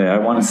that way. I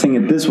want to sing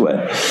it this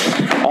way.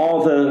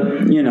 All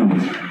the,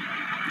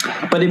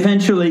 But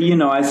eventually,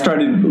 I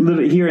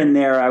started here and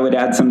there. I would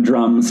add some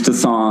drums to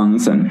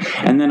songs, and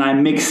then I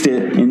mixed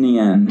it in the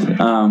end,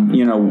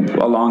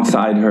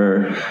 alongside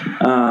her.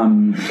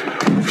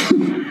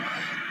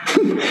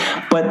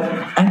 But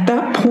at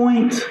that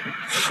point,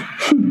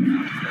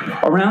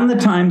 around the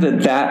time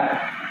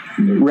that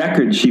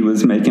record she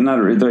was making, a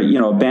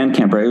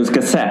Bandcamp, right? It was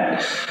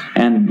cassette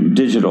and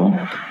digital.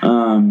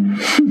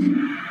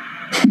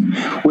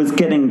 Was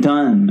getting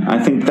done.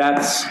 I think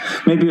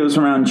maybe it was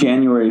around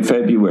January,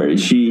 February.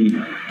 She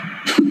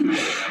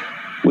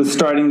was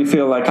starting to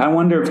feel like, I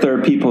wonder if there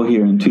are people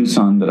here in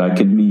Tucson that I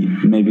could meet,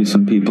 maybe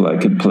some people I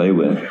could play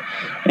with.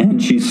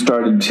 And she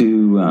started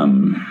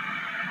to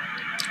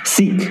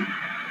seek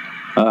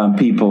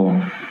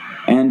people.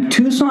 And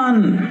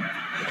Tucson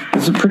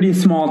is a pretty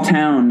small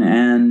town,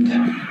 and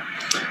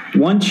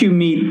once you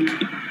meet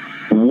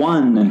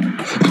one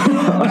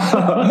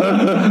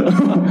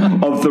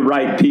of the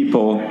right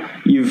people,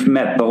 you've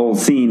met the whole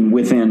scene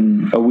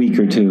within a week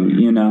or two,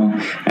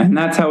 and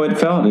that's how it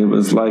felt. It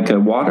was like a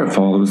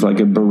waterfall. It was like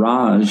a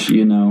barrage.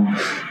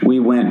 We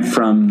went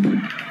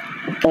from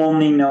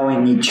only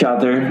knowing each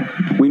other.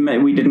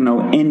 We didn't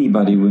know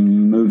anybody when we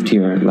moved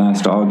here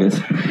last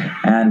August,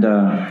 and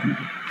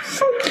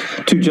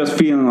to just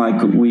feeling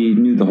like we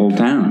knew the whole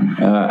town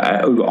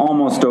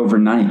almost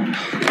overnight.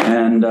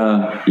 And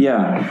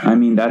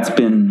that's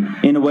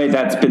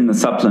been the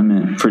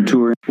supplement for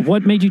touring.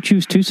 What made you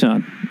choose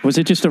Tucson? Was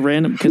it just a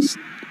random, because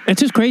it's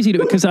just crazy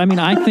because I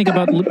think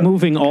about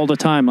moving all the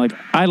time. Like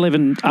I live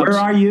in where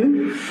are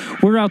you?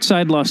 We're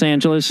outside Los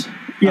Angeles.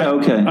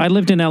 Okay. I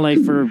lived in LA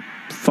for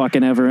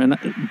fucking ever,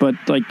 but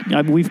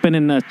we've been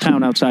in the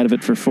town outside of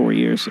it for 4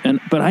 years,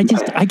 but I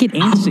get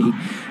antsy.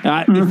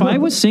 If I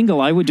was single,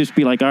 I would just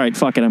be like, all right,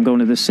 fuck it, I'm going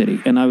to this city,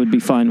 and I would be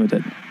fine with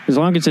it as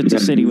long as it's a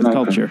city with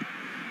culture.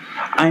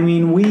 I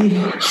mean, when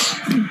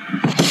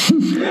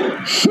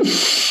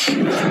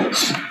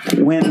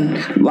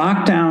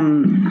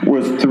lockdown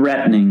was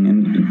threatening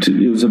and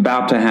it was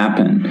about to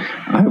happen,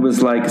 I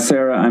was like,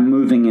 Sarah, I'm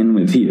moving in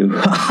with you,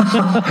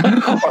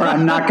 or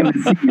I'm not going to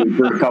see you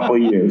for a couple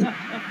of years.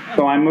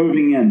 So I'm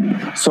moving in.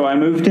 So I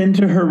moved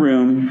into her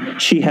room.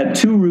 She had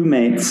 2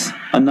 roommates,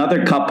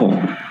 another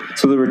couple.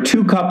 So there were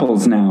 2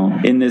 couples now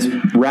in this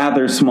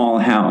rather small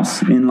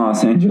house in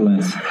Los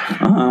Angeles.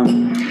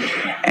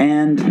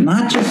 And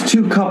not just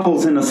 2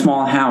 couples in a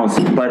small house,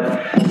 but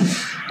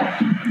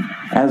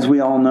as we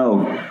all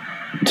know,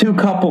 2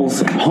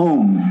 couples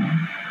home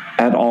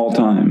at all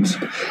times.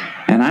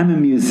 And I'm a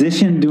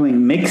musician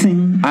doing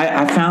mixing.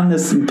 I found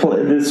this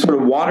sort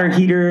of water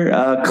heater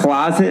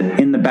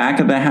closet in the back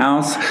of the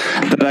house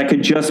that I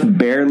could just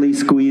barely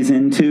squeeze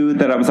into,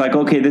 that I was like,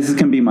 okay, this is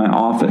going to be my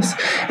office.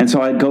 And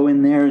so I'd go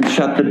in there and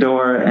shut the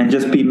door and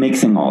just be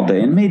mixing all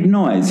day and made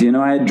noise.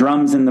 I had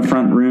drums in the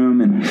front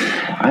room, and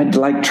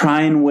I'd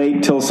try and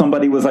wait till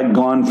somebody was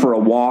gone for a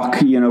walk,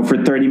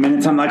 for 30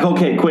 minutes. I'm like,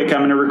 okay, quick, I'm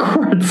going to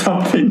record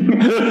something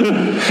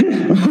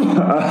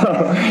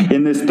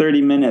in this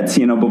 30 minutes,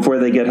 before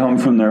they get home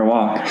from their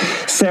walk.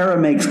 Sarah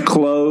makes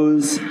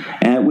clothes,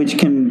 which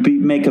can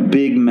make a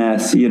big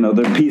mess.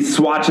 There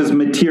swatches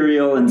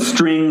material and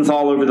strings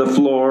all over the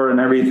floor and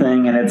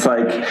everything, and it's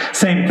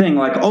same thing.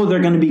 Oh,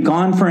 they're going to be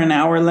gone for an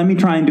hour. Let me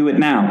try and do it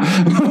now.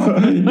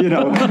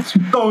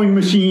 Sewing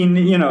machine.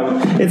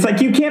 It's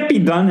you can't be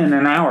done in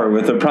an hour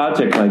with a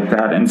project like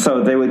that. And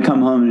so they would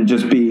come home and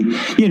just be,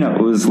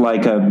 it was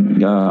like a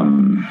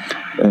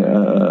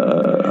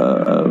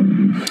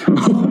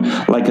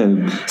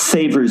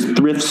Savers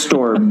thrift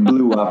store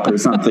blew up or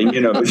something,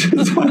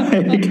 just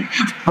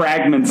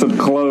fragments of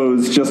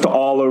clothes just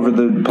all over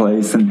the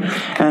place. And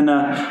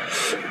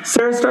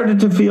Sarah started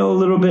to feel a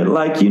little bit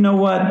like, to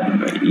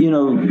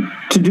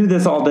do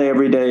this all day,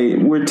 every day,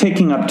 we're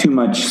taking up too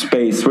much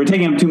space. We're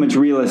taking up too much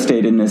real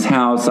estate in this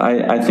house.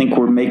 I think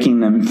we're making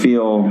them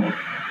feel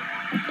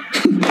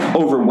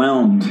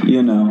overwhelmed,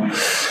 you know.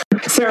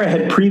 Sarah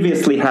had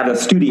previously had a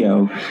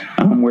studio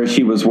where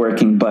she was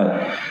working,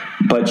 but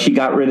she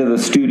got rid of the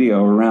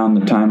studio around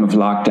the time of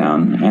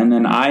lockdown. And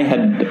then I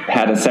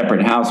had a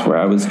separate house where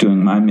I was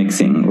doing my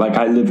mixing. Like,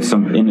 I lived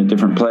in a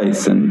different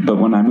place. But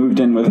when I moved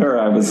in with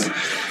her,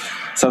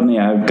 suddenly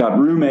I've got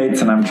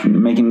roommates and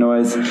I'm making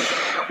noise.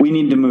 We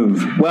need to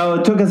move. Well,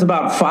 it took us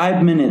about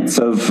 5 minutes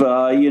of,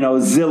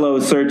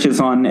 Zillow searches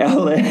on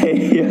LA.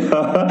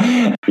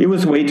 It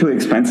was way too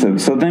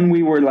expensive. So then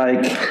we were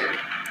like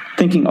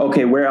thinking,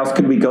 okay, where else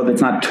could we go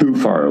that's not too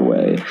far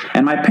away?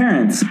 And my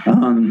parents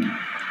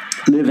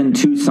live in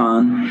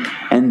Tucson,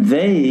 and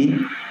they,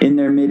 in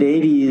their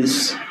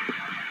mid-80s,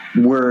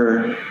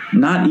 were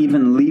not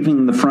even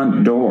leaving the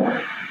front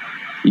door,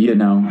 you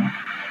know.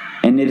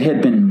 And it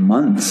had been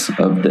months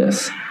of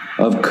this,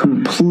 of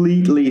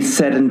completely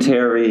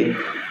sedentary,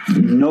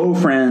 no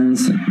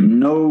friends,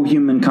 no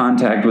human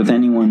contact with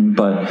anyone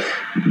but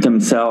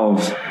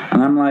themselves.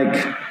 And I'm like,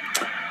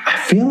 I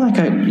feel like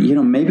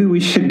maybe we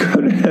should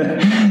go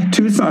to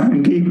Tucson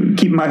and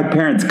keep my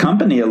parents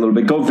company a little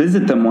bit, go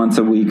visit them once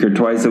a week or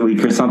twice a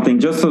week or something,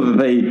 just so that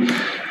they,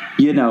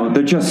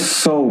 they're just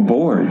so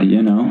bored,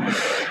 you know.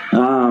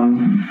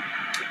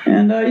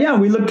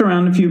 We looked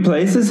around a few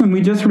places, and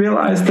we just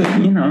realized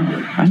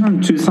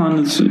that,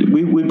 Tucson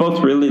we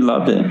both really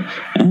loved it.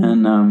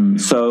 And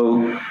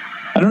so,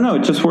 I don't know,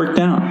 it just worked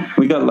out.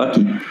 We got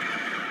lucky.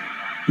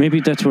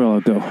 Maybe that's where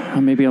I'll go.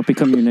 Maybe I'll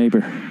become your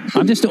neighbor.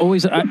 I'm just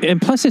always, and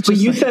plus it's just...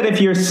 But you said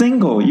if you're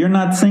single, you're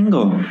not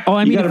single. Oh,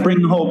 I mean... You got to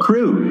bring the whole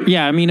crew.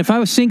 Yeah, I mean, if I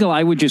was single,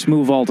 I would just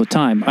move all the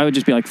time. I would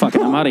just be like, fuck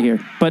it, I'm out of here.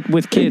 But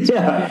with kids...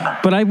 Yeah.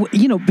 But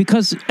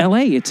because LA,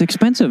 it's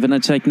expensive, and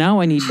it's like,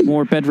 now I need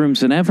more bedrooms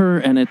than ever,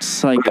 and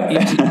it's like,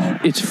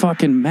 it's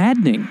fucking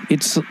maddening.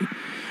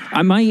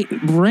 My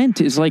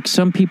rent is like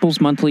some people's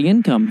monthly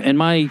income, and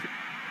my...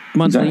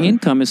 monthly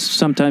income is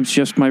sometimes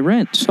just my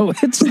rent, so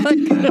it's like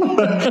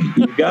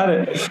you got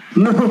it.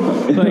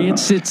 But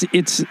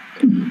it's.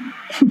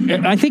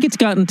 I think it's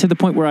gotten to the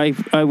point where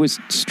I was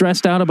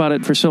stressed out about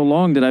it for so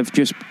long that I've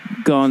just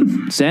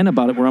gone zen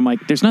about it. Where I'm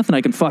like, there's nothing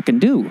I can fucking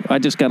do. I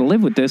just got to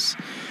live with this,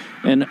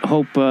 and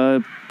hope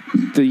the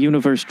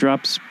universe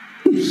drops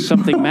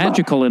something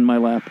magical in my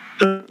lap.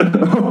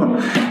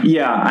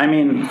 Yeah, I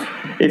mean,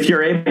 if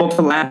you're able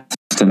to last.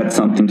 And that's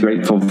something to be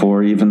grateful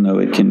for, even though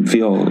it can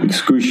feel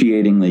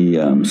excruciatingly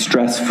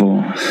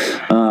stressful.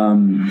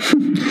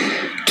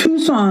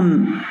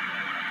 Tucson,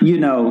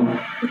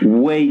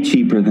 way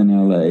cheaper than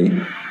LA,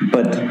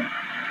 but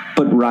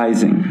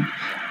rising.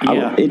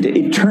 Yeah.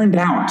 It turned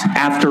out,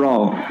 after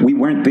all, we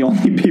weren't the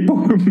only people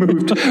who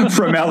moved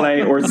from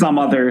LA or some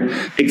other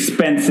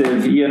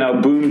expensive,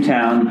 boom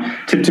town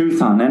to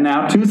Tucson. And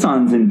now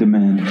Tucson's in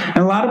demand. And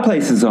a lot of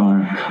places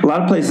are. A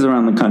lot of places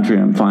around the country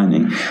I'm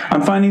finding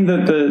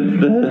that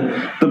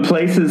the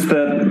places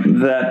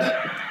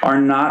that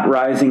are not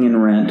rising in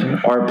rent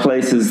are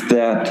places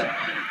that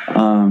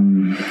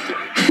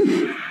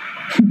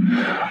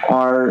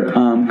are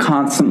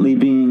constantly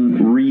being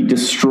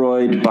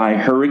redestroyed by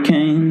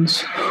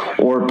hurricanes,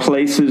 or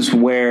places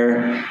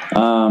where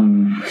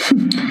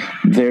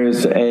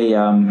there's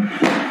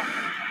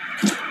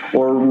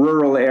or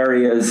rural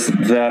areas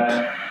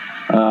that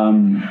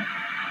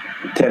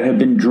have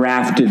been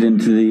drafted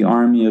into the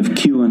army of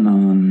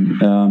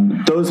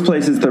QAnon. Those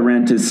places, the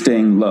rent is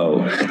staying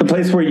low. The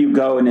place where you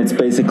go and it's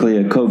basically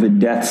a COVID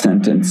death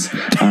sentence,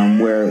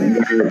 where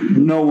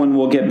no one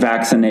will get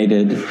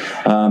vaccinated.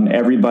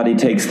 Everybody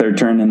takes their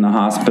turn in the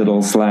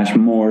hospital /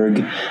 morgue.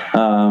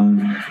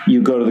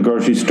 You go to the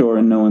grocery store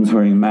and no one's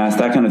wearing a mask,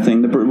 that kind of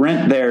thing. The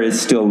rent there is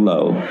still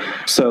low.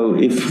 So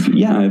if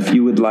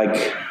you would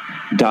like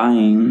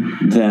dying,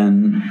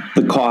 then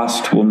the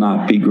cost will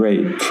not be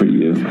great for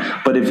you.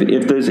 But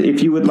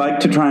if you would like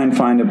to try and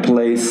find a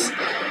place,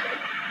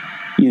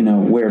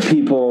 where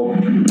people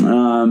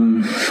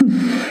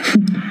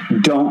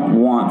don't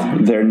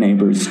want their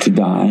neighbors to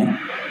die.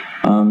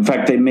 In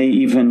fact, they may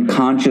even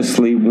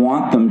consciously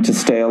want them to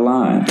stay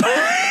alive.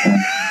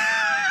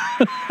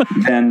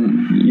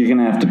 Then you're going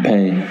to have to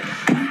pay.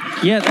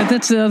 Yeah,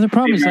 that's the other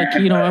problem. Is like,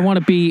 I want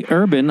to be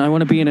urban. I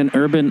want to be in an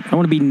urban. I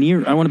want to be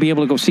near. I want to be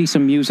able to go see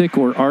some music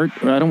or art.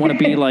 Or I don't want to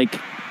be like.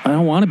 I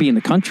don't want to be in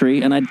the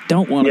country, and I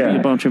don't want to be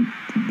a bunch of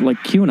like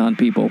QAnon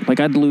people. Like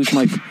I'd lose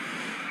my.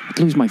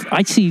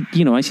 I see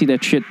that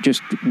shit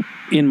just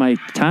in my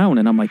town,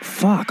 and I'm like,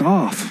 fuck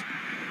off.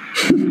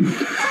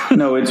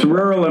 No, it's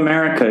rural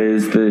America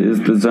is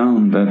the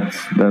zone.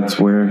 That's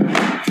where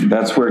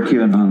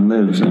QAnon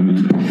lives. I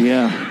mean,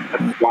 yeah,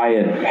 that's why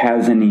it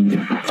has any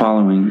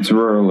following. It's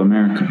rural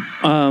America.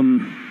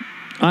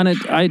 On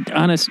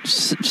a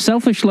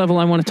selfish level,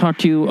 I want to talk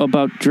to you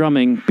about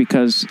drumming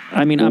because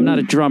I'm not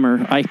a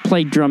drummer. I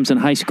played drums in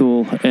high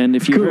school, and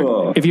if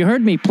you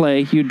heard me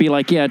play, you'd be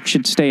like, yeah, it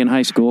should stay in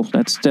high school.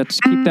 That's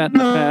keep that in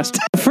the past.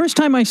 The first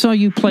time I saw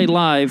you play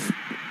live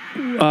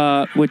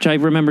which I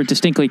remember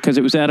distinctly because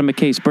it was Adam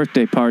McKay's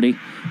birthday party.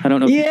 I don't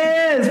know.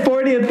 Yes,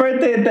 40th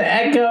birthday at the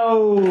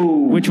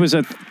Echo. Which was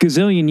a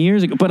gazillion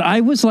years ago. But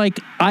I was like,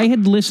 I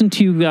had listened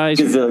to you guys.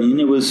 Gazillion.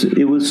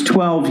 It was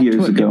 12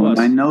 years ago. And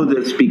I know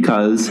this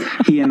because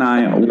he and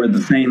I were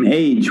the same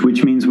age,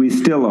 which means we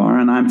still are.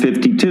 And I'm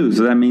 52.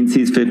 So that means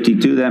he's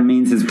 52. That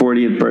means his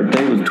 40th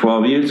birthday was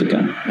 12 years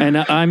ago. And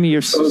I'm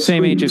your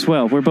same age as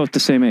well. We're both the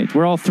same age.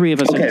 We're all three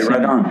of us. Okay,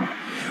 right on.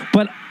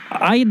 But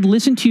I had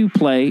listened to you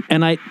play,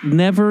 and I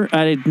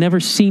had never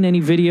seen any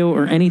video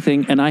or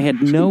anything, and I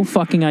had no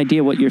fucking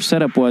idea what your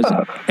setup was.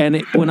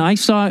 And when I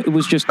saw it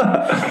was just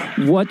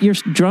what your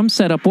drum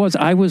setup was,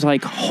 I was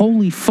like,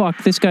 "Holy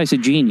fuck, this guy's a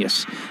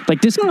genius!" Like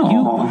this,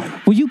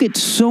 you get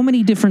so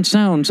many different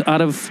sounds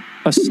out of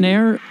a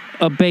snare,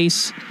 a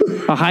bass,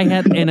 a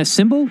hi-hat, and a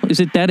cymbal. Is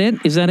that it?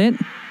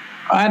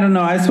 I don't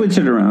know. I switch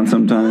it around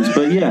sometimes,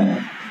 but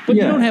yeah. But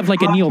you don't have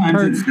like a Neil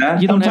Peart.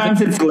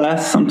 Sometimes it's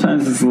less.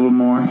 Sometimes it's a little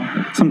more.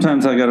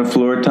 Sometimes I got a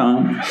floor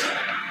tom.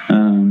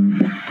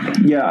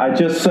 I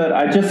just set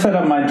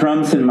up my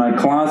drums in my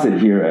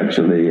closet here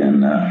actually,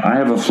 and I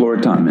have a floor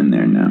tom in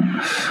there now.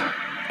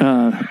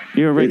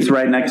 It's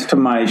right next to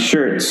my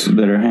shirts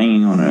that are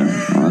hanging on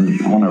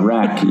a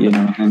rack,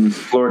 and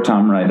floor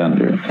tom right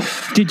under it.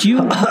 Did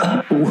you?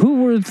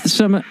 Who were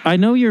some? I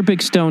know you're a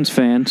big Stones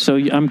fan, so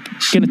I'm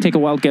gonna take a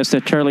wild guess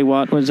that Charlie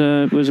Watt was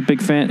a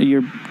big fan.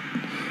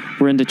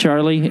 Were into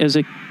Charlie as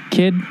a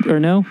kid, or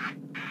no?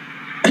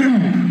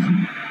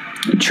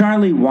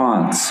 Charlie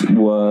Watts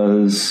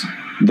was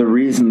the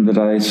reason that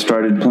I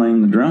started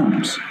playing the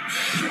drums.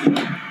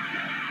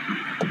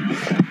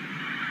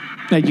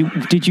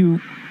 Did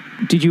you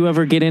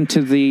ever get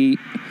into the?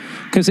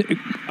 Because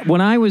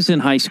when I was in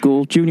high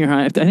school, junior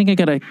high, I think I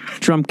got a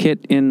drum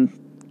kit in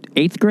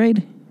 8th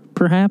grade,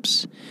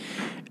 perhaps.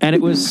 And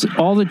it was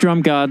all the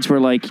drum gods were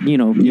like,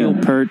 Neil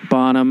Peart,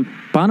 Bonham.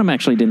 Bonham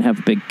actually didn't have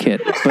a big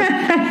kit,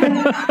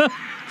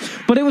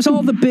 but it was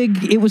all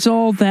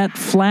that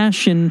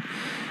flash, and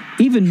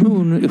even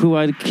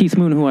Keith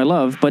Moon, who I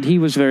love, but he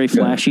was very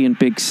flashy and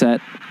big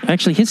set.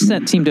 Actually, his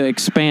set seemed to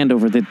expand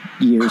over the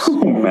years.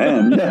 Oh,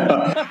 man,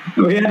 yeah.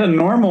 We had a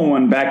normal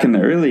one back in the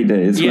early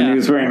days when he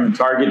was wearing a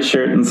Target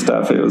shirt and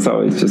stuff. It was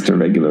always just a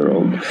regular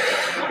old,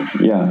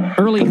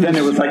 Early, but then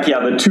it was like,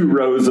 the 2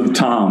 rows of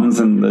toms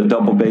and the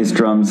double bass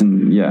drums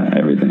and,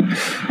 everything.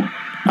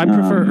 I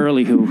prefer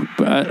early Who.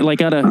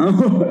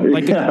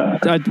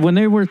 When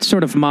they were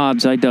sort of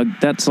mods, I dug.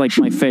 That's like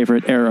my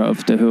favorite era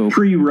of the Who.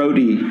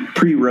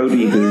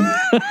 Pre-roadie Who.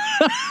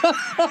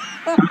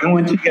 And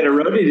once you get a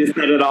roadie to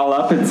set it all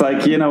up, it's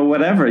like,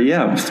 whatever.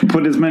 Yeah,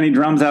 put as many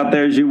drums out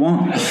there as you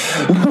want.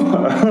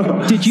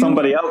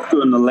 Somebody else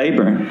doing the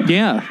labor.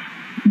 Yeah.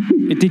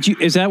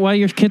 Is that why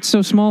your kit's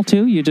so small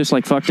too? You just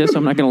like, fuck this,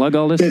 I'm not going to lug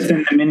all this? It's in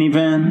the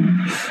minivan.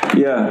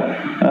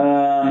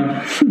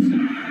 Yeah.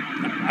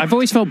 I've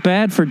always felt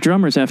bad for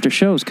drummers after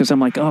shows because I'm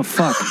like, oh,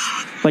 fuck.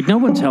 Like, no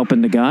one's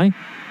helping the guy.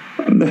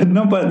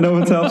 No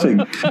one's helping.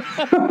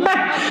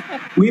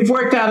 We've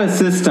worked out a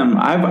system.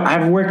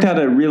 I've worked out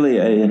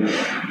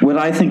what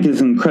I think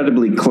is an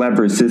incredibly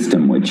clever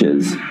system, which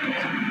is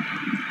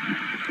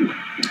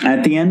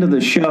at the end of the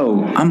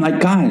show, I'm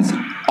like, guys,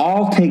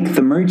 I'll take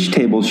the merch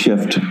table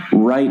shift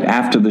right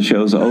after the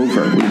show's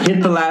over. We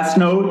hit the last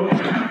note.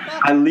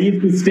 I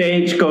leave the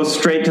stage, go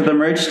straight to the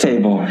merch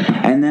table.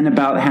 And then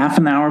about half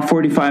an hour,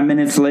 45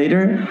 minutes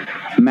later,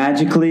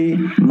 magically,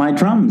 my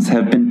drums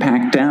have been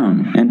packed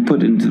down and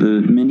put into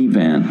the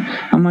minivan.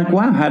 I'm like,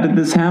 wow, how did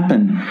this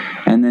happen?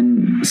 And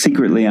then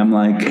secretly, I'm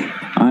like,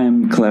 I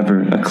am a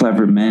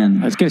clever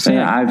man. I was going to say,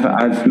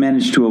 I've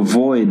managed to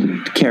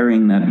avoid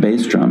carrying that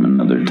bass drum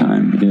another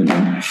time.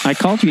 I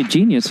called you a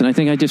genius, and I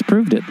think I just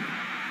proved it.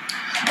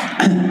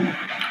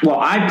 Well,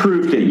 I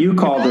proved it. You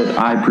called it.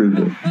 I proved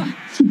it.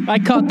 I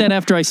caught that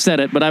after I said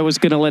it, but I was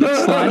going to let it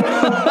slide.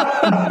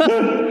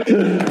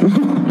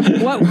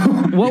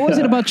 What was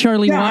it about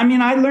Charlie Watts? I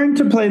mean, I learned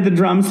to play the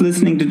drums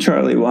listening to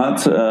Charlie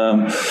Watts.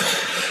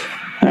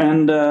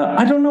 And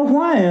I don't know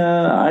why.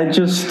 I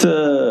just...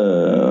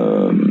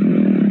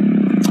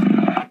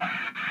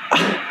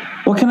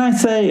 what can I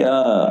say?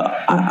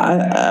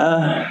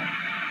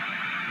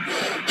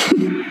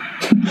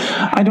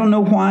 I don't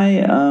know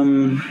why.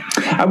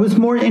 I was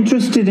more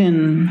interested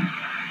in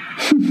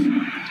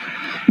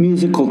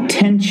musical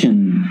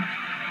tension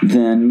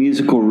than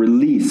musical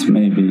release,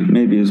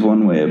 maybe is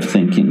one way of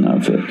thinking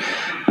of it.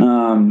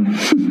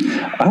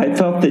 I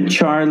felt that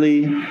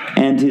Charlie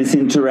and his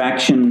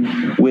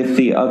interaction with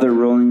the other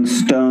Rolling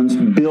Stones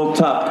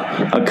built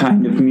up a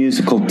kind of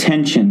musical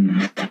tension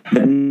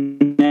that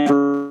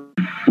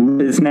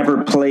is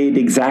never played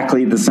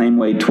exactly the same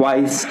way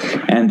twice,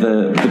 and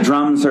the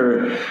drums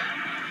are,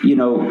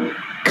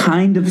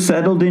 kind of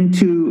settled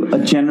into a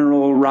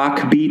general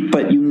rock beat,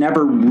 but you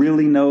never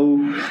really know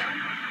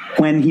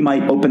when he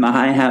might open the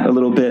hi-hat a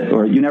little bit,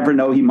 or you never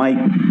know, he might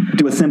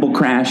do a cymbal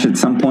crash at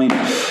some point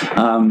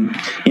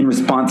in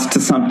response to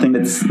something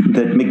that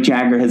Mick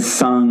Jagger has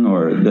sung,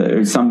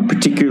 or some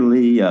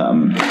particularly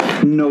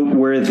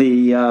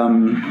noteworthy,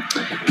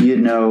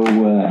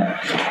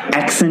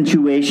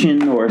 accentuation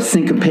modulation or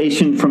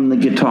syncopation from the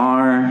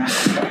guitar.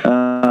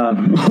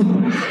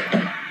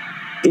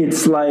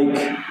 It's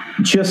like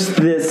just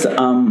this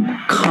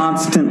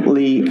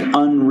constantly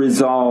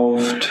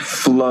unresolved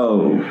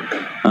flow.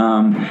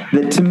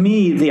 That to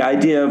me, the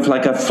idea of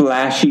like a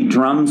flashy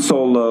drum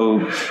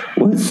solo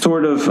was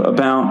sort of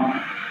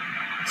about...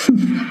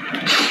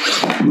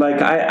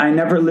 Like, I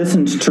never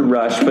listened to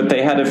Rush, but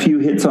they had a few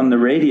hits on the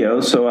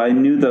radio, so I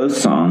knew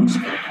those songs.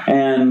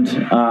 And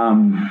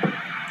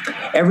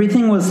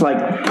everything was,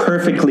 like,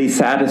 perfectly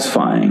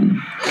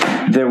satisfying.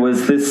 There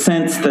was this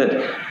sense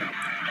that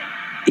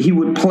he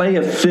would play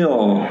a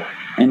fill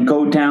and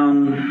go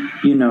down,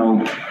 you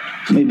know,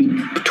 maybe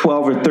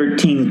 12 or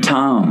 13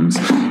 toms,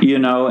 you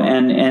know,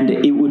 and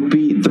it would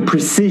be the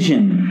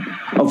precision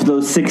of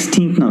those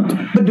 16th notes.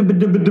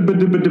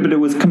 It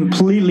was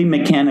completely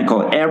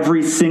mechanical.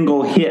 Every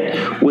single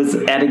hit was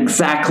at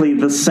exactly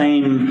the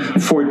same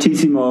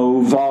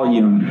fortissimo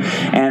volume.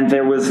 And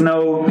there was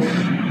no...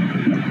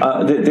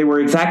 they were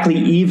exactly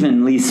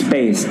evenly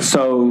spaced.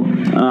 So...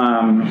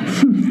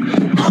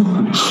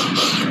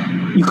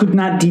 you could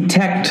not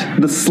detect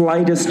the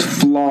slightest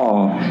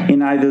flaw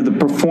in either the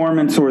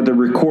performance or the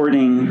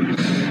recording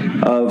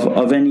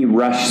of any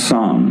Rush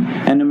song.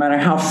 And no matter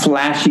how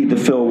flashy the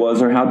fill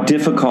was or how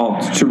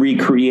difficult to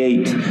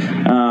recreate,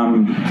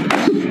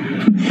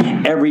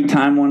 every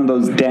time one of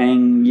those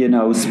dang, you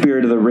know,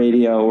 Spirit of the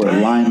Radio or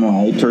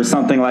Limelight or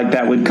something like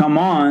that would come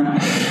on,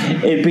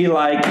 it'd be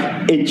like,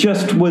 it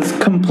just was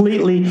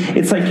completely,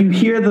 it's like you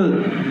hear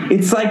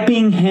it's like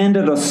being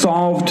handed a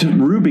solved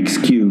Rubik's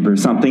Cube or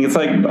something. It's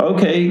like,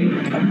 okay,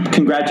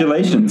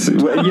 congratulations.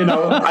 You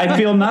know, I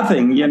feel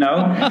nothing, you know.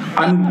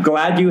 I'm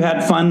glad you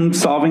had fun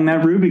solving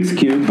that Rubik's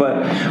Cube,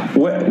 but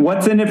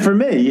what's in it for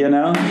me, you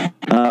know?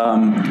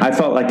 I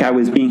felt like I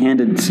was being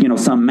handed, you know,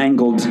 some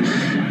mangled,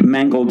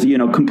 you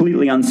know,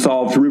 completely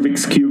unsolved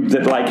Rubik's Cube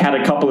that like had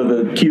a couple of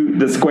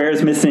the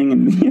squares missing,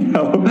 and you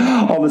know,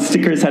 all the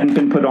stickers hadn't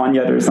been put on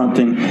yet or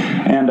something.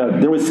 And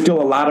there was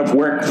still a lot of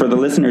work for the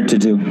listener to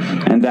do,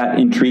 and that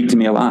intrigued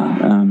me a lot.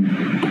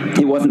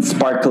 It wasn't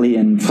sparkly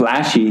and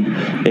flashy.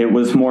 It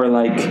was more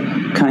like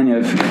kind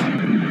of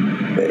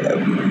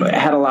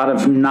had a lot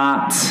of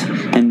knots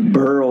and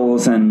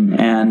burls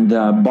and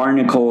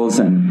barnacles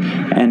and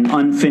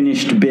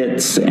unfinished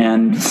bits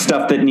and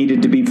stuff that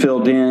needed to be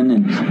filled in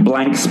and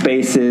blank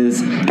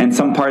spaces, and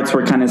some parts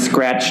were kind of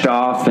scratched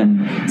off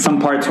and some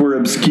parts were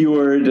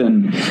obscured,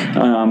 and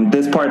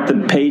this part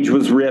the page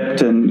was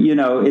ripped, and you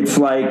know, it's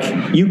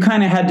like you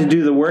kind of had to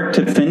do the work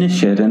to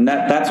finish it, and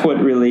that's what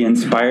really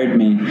inspired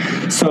me.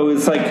 So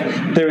it's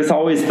like there's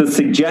always the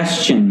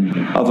suggestion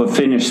of a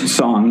finished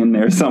song in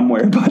there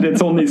somewhere, but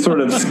it's only sort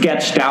of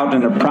sketched out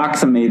and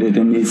approximated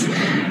in these,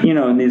 you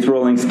know, in these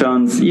Rolling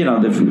Stones, you know,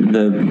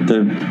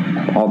 the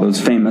all those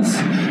famous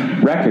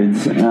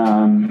records.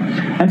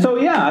 And so,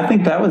 yeah, I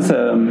think that was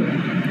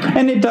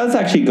and it does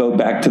actually go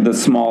back to the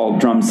small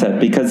drum set,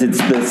 because it's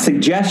the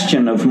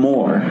suggestion of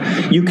more.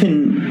 You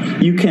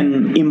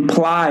can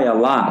imply a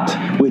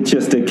lot with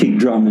just a kick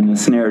drum and a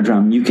snare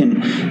drum. You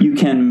can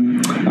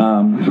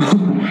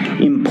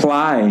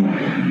imply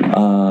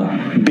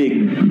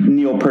big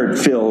Neil Peart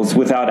fills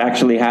without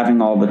actually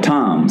having all the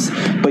toms,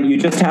 but you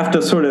just have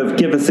to sort of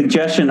give a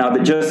suggestion of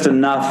it just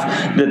enough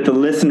that the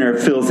listener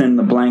fills in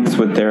the blanks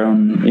with their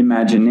own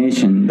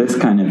imagination, this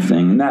kind of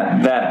thing. And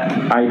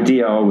that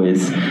idea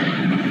always,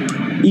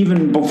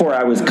 even before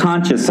I was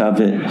conscious of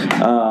it,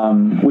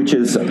 which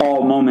is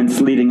all moments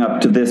leading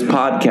up to this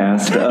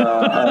podcast,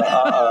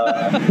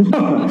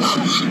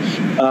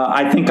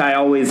 I think I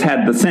always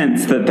had the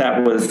sense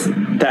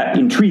that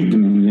intrigued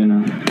me, you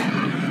know.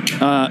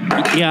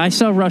 Yeah, I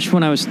saw Rush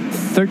when I was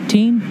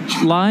 13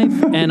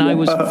 live, and I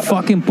was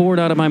fucking bored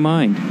out of my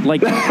mind.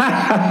 Like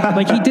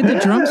he did the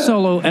drum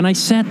solo, and I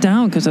sat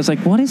down because I was like,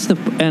 "What is the?"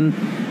 And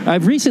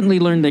I've recently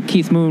learned that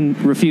Keith Moon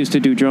refused to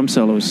do drum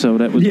solos, so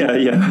that was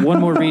one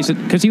more reason.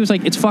 Because he was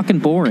like, "It's fucking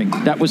boring."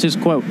 That was his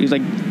quote. He's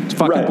like, "It's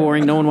fucking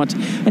boring. No one wants."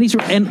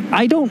 And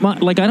I don't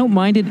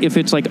mind it if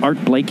it's like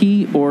Art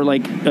Blakey or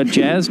like a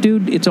jazz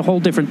dude. It's a whole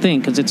different thing,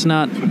 because it's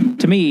not,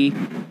 to me,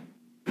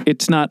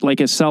 it's not like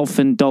a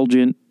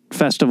self-indulgent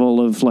festival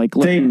of like.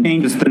 They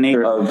changed the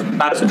name of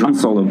not as a drum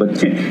solo,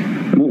 but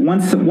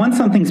once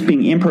something's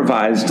being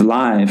improvised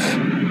live,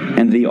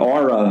 and the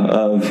aura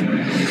of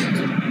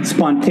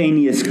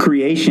spontaneous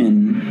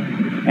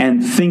creation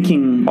and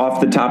thinking off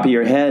the top of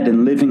your head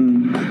and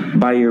living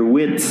by your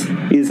wits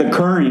is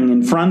occurring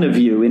in front of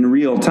you in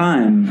real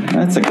time,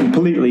 that's a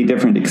completely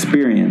different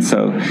experience.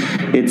 So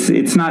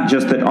it's not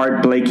just that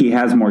Art Blakey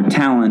has more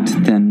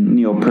talent than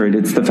Neil Peart.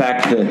 It's the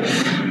fact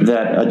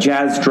that a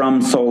jazz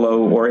drum solo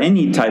or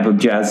any type of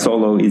jazz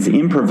solo is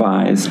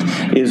improvised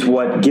is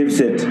what gives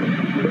it,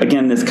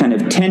 again, this kind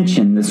of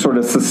tension, this sort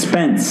of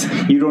suspense.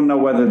 You don't know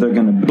whether they're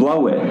going to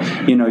blow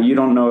it. You know, you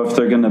don't know if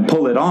they're going to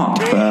pull it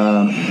off.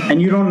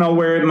 And you don't know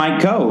where it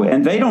might go.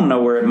 And they don't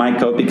know where it might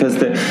go, because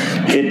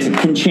it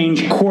can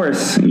change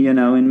course, you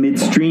know, in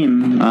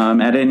midstream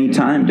at any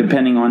time,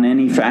 depending on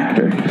any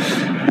factor.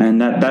 And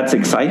that's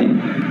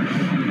exciting.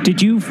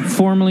 Did you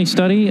formally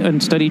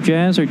study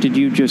jazz, or did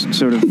you just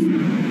sort of,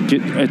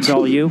 it's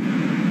all you?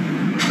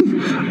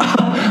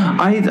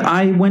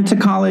 I went to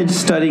college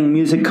studying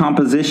music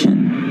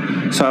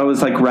composition. So I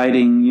was like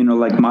writing,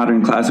 like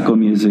modern classical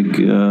music.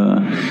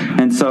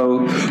 And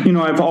so,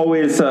 I've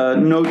always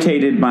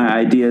notated my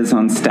ideas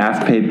on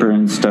staff paper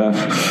and stuff.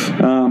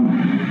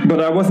 But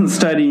I wasn't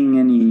studying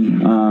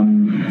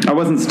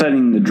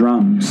the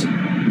drums.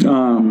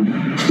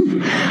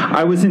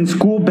 I was in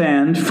school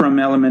band from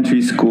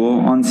elementary school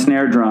on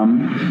snare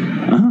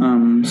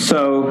drum.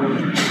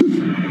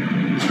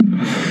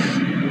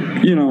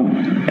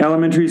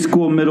 Elementary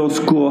school, middle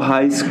school,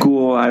 high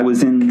school, I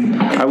was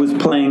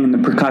playing in the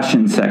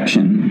percussion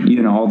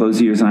section, all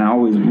those years, and I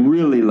always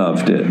really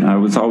loved it. I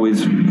was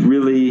always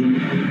really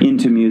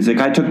into music.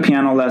 I took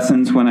piano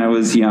lessons when I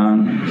was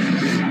young.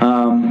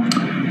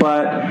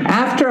 But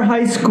after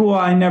high school,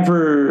 I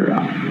never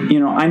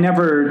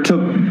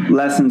took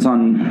lessons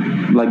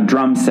on like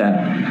drum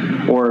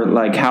set or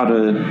like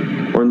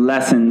or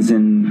lessons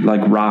in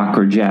like rock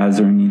or jazz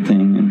or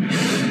anything.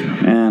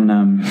 And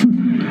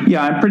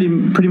I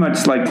pretty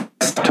much like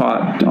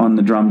taught on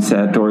the drum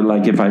set, or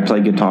like if I play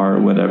guitar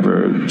or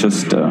whatever,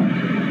 just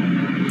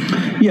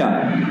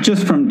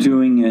from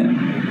doing it.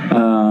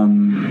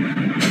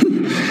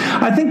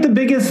 I think the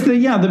biggest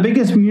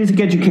music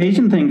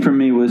education thing for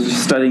me was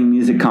studying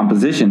music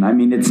composition. I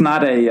mean, it's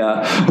not a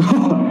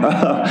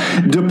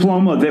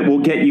diploma that will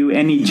get you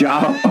any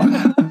job.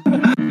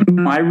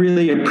 I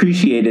really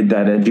appreciated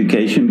that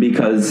education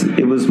because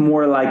it was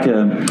more like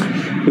a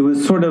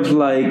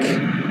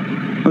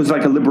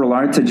liberal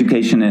arts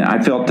education, and I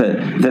felt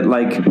that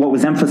like what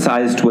was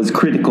emphasized was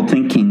critical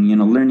thinking,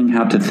 learning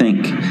how to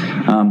think,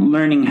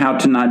 learning how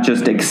to not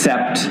just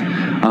accept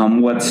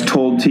what's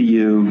told to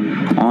you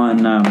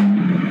on,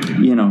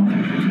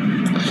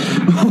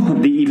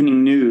 the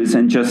evening news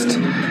and just,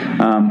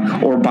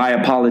 or by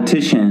a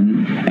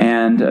politician,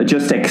 and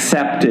just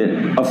accept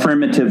it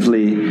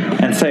affirmatively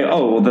and say,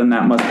 oh, well, then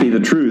that must be the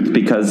truth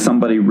because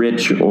somebody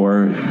rich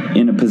or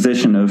in a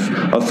position of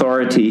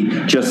authority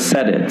just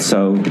said it.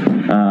 So,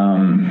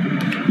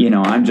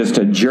 I'm just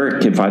a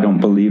jerk if I don't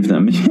believe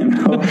them.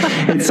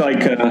 It's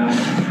like,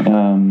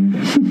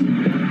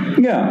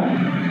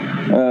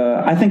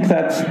 I think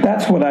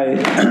that's what I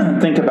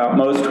think about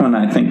most when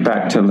I think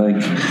back to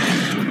like,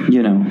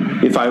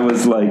 if I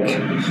was like,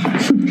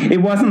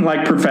 it wasn't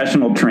like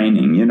professional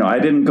training, I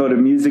didn't go to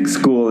music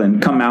school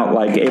and come out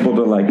like able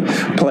to like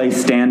play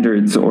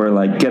standards or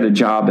like get a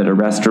job at a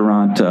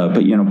restaurant,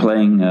 but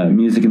playing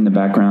music in the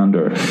background,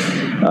 or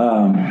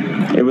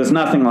it was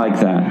nothing like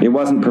that. It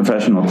wasn't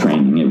professional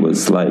training. It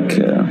was like,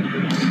 the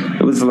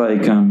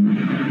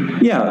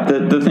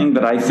thing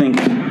that I think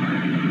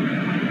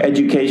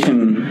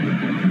education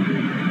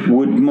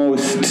would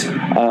most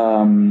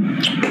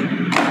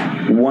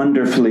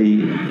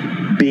wonderfully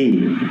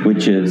be,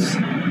 which is,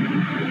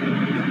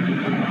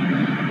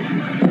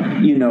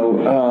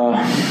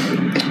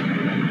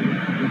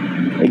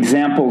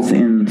 examples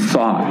in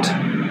thought,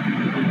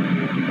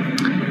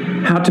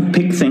 how to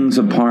pick things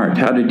apart,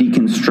 how to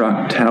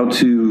deconstruct, how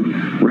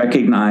to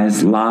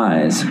recognize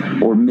lies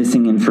or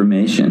missing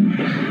information,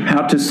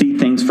 how to see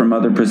things from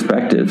other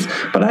perspectives.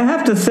 But I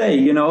have to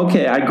say,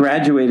 I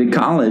graduated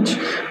college,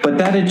 but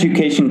that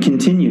education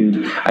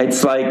continued.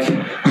 It's like,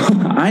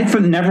 I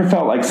never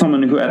felt like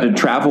someone who had a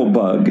travel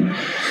bug.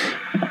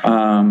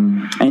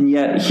 And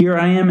yet here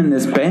I am in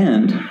this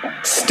band,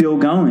 still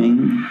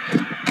going.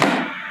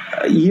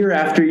 Year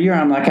after year,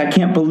 I'm like, I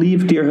can't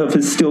believe Deerhoof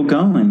is still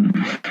going.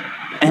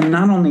 And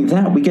not only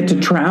that, we get to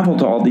travel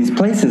to all these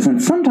places,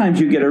 and sometimes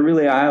you get a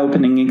really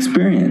eye-opening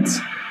experience.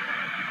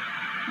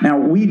 Now,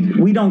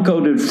 we don't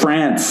go to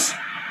France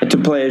to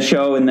play a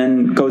show and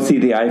then go see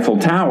the Eiffel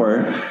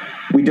Tower.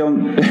 We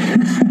don't,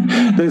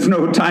 there's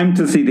no time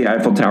to see the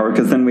Eiffel Tower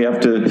because then we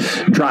have to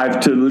drive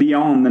to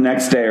Lyon the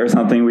next day or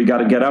something. We got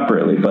to get up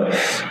early. But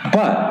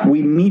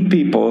we meet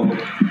people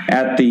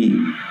at the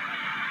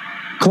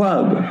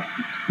club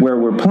where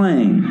we're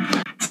playing,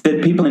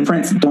 that people in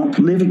France don't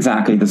live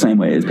exactly the same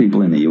way as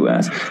people in the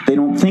U.S. They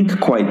don't think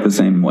quite the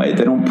same way.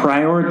 They don't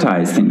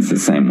prioritize things the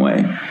same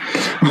way.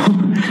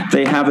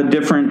 They have a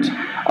different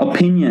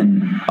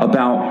opinion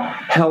about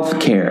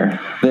healthcare.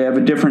 They have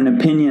a different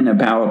opinion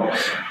about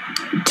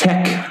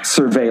tech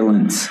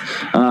surveillance,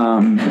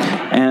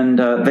 and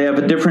they have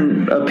a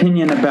different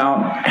opinion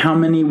about how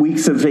many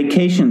weeks of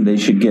vacation they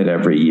should get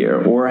every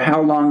year, or how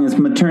long is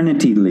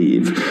maternity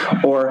leave,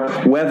 or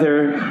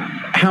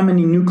how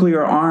many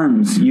nuclear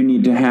arms you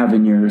need to have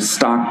in your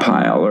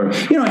stockpile, or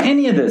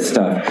any of this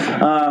stuff.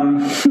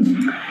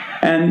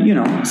 And,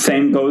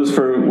 same goes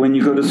for when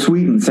you go to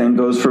Sweden, same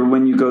goes for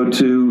when you go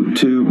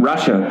to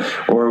Russia,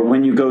 or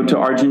when you go to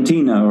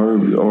Argentina,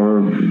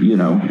 or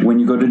when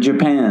you go to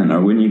Japan,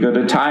 or when you go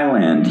to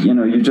Thailand.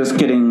 You're just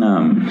getting,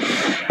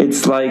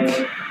 it's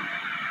like,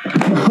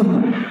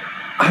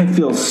 I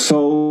feel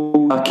so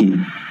lucky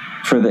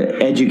for the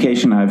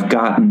education I've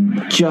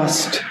gotten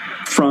just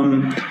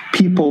from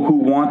people who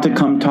want to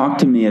come talk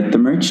to me at the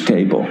merch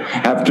table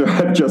after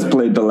I've just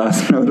played the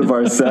last note of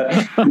our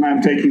set and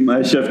I'm taking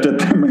my shift at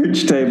the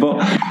merch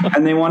table,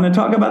 and they want to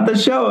talk about the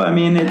show. I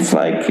mean, it's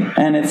like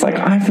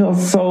I feel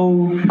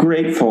so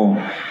grateful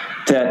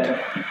that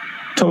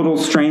total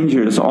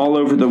strangers all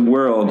over the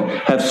world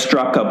have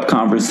struck up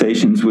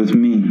conversations with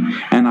me,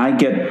 and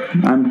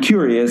I'm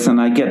curious, and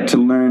I get to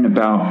learn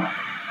about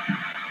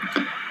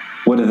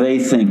what do they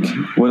think,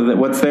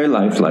 what's their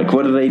life like,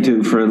 what do they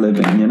do for a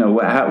living, you know,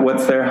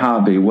 what's their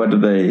hobby, what are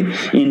they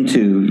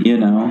into, you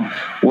know,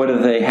 what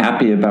are they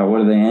happy about, what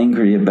are they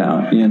angry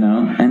about, you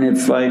know. And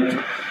it's like,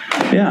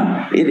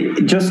 yeah,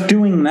 just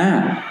doing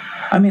that.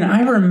 I mean,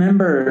 I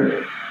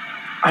remember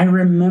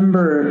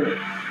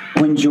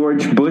when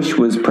George Bush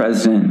was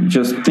president,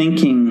 just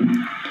thinking,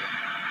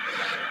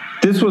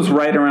 this was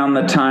right around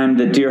the time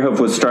that Deerhoof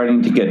was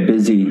starting to get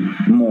busy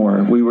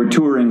more. We were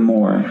touring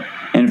more.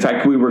 In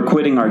fact, we were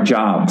quitting our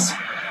jobs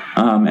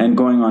and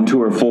going on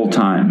tour full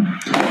time.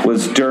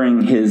 Was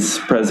during his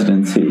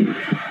presidency.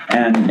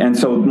 And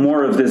so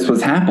more of this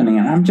was happening.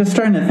 And I'm just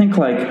starting to think,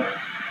 like,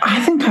 I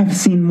think I've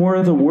seen more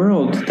of the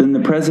world than the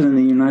president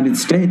of the United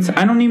States.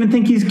 I don't even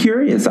think he's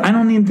curious. I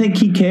don't even think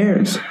he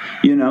cares.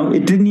 You know,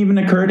 it didn't even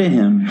occur to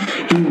him.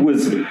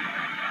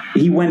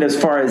 He went as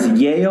far as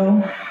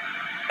Yale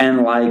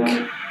and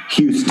like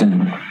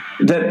Houston.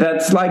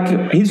 That's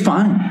like, he's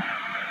fine.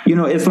 You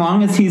know, as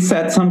long as he's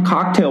at some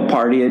cocktail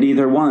party at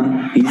either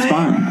one, he's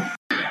fine.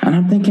 And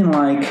I'm thinking,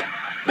 like,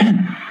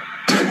 man,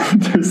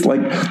 there's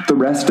like the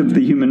rest of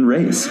the human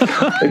race.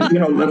 You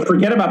know,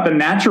 forget about the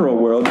natural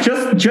world.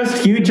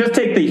 Just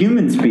take the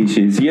human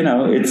species. You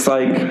know, it's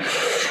like,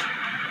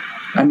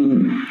 I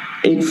mean,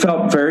 it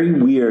felt very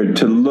weird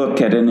to look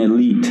at an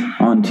elite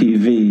on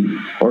TV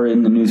or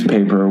in the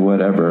newspaper or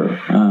whatever,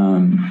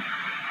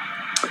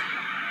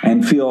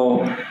 and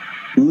feel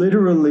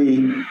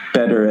literally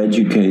better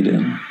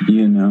educated,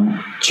 you know,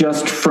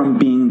 just from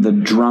being the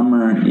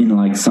drummer in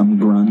like some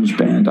grunge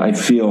band. I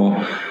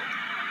feel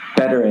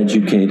better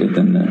educated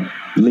than the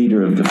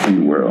leader of the free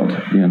world,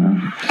 you know.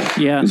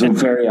 Yeah. It was a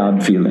very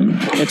odd feeling.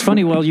 It's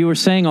funny, while you were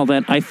saying all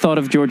that, I thought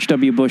of George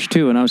W. Bush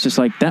too, and I was just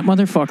like, that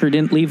motherfucker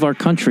didn't leave our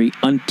country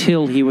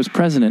until he was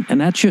president, and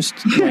that's just...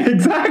 Like,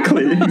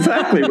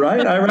 exactly,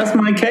 right? I rest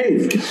my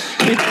case.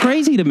 It's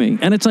crazy to me,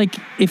 and it's like,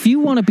 if you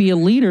want to be a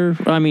leader,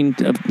 I mean,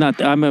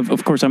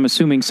 of course, I'm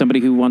assuming somebody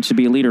who wants to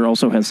be a leader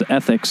also has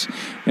ethics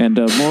and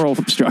moral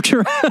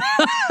structure.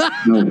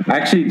 No,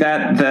 actually,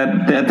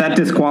 that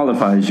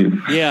disqualifies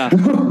you. Yeah.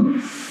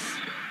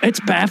 It's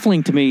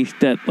baffling to me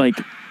that, like,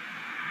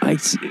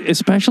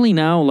 especially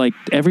now, like,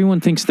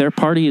 everyone thinks their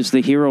party is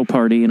the hero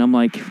party, and I'm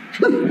like,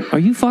 are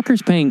you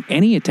fuckers paying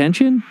any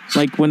attention?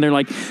 Like, when they're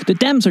like, the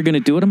Dems are going to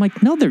do it, I'm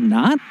like, no, they're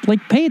not.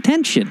 Like, pay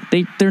attention.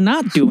 They're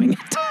not doing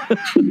it.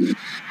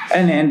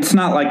 And it's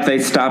not like they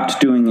stopped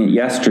doing it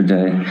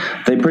yesterday.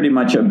 They pretty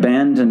much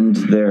abandoned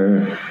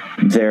their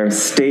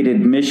stated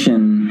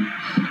mission,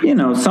 you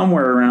know,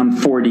 somewhere around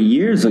 40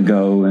 years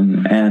ago.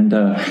 And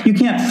you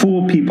can't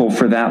fool people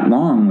for that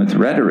long with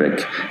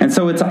rhetoric. And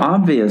so it's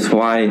obvious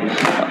why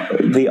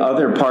the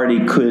other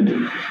party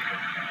could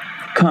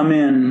come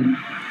in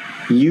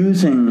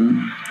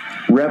using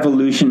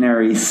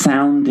revolutionary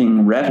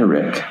sounding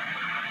rhetoric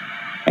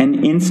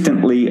and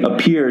instantly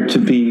appear to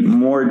be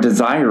more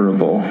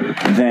desirable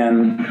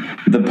than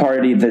the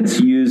party that's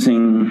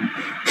using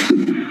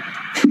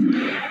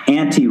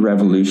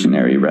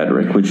anti-revolutionary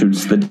rhetoric, which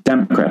is the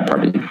Democrat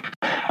Party.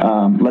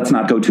 Let's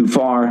not go too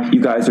far.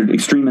 You guys are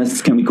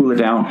extremists. Can we cool it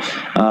down?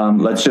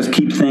 Let's just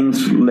keep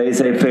things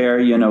laissez-faire,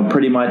 you know,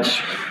 pretty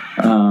much.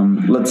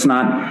 Let's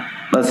not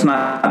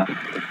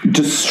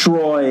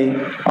destroy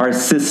our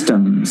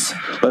systems.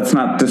 Let's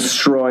not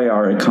destroy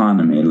our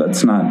economy.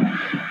 Let's not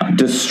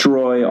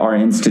destroy our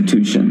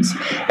institutions.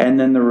 And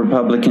then the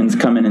Republicans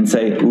come in and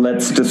say,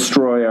 let's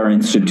destroy our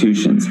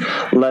institutions.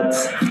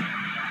 Let's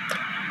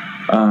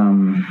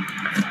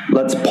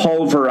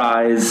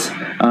pulverize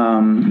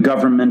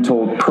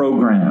governmental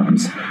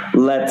programs.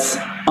 Let's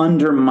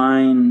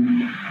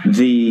undermine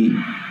the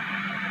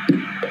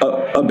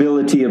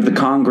ability of the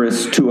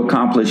Congress to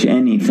accomplish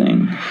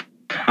anything.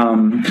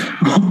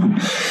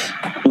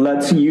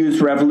 Let's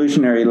use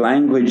revolutionary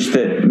language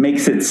that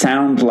makes it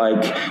sound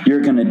like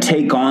you're going to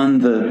take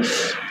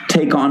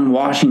on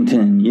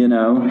Washington, you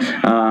know,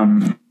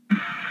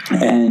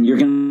 and you're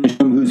going to show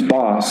them who's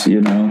boss,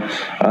 you know.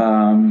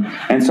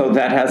 And so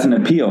that has an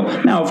appeal.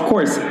 Now, of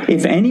course,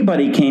 if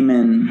anybody came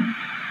in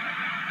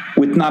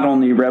with not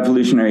only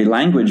revolutionary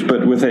language,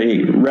 but with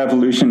a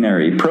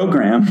revolutionary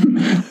program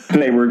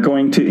they were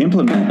going to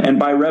implement. And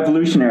by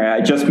revolutionary,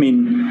 I just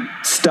mean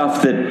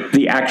stuff that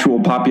the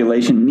actual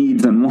population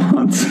needs and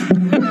wants.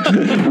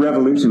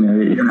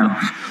 Revolutionary, you know.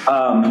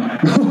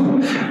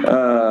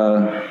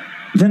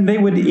 Then they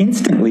would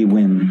instantly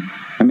win.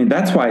 I mean,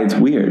 that's why it's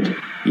weird.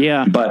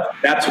 Yeah. But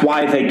that's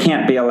why they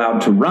can't be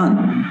allowed to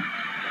run.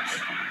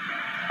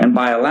 And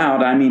by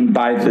allowed, I mean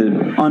by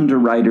the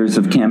underwriters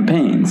of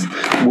campaigns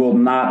will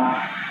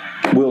not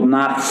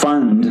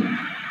fund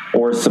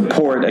or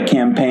support a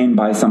campaign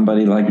by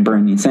somebody like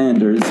Bernie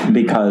Sanders,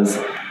 because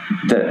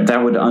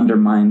that would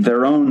undermine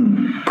their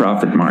own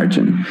profit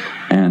margin,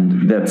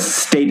 and that's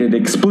stated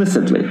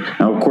explicitly.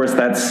 Now, of course,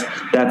 that's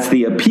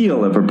the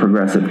appeal of a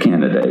progressive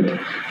candidate,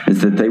 is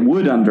that they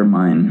would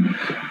undermine,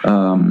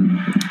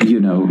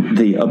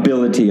 the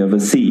ability of a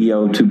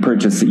CEO to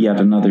purchase yet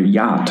another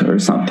yacht or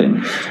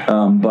something.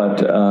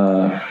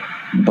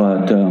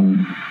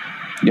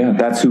 Yeah,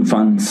 that's who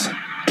funds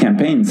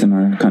campaigns in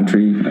our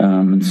country.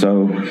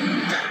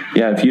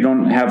 If you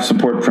don't have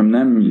support from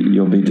them,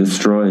 you'll be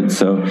destroyed.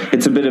 So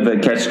it's a bit of a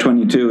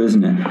catch-22,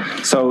 isn't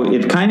it? So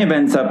it kind of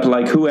ends up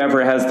like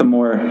whoever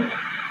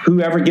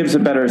gives a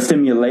better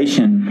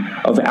simulation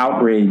of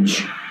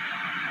outrage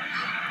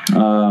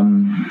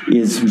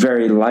is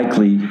very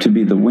likely to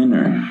be the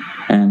winner.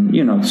 And,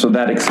 so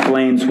that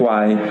explains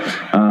why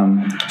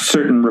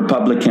certain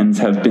Republicans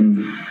have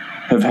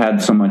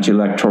had so much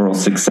electoral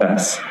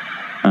success,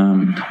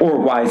 or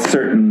why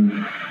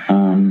certain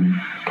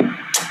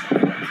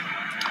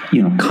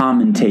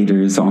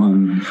commentators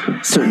on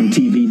certain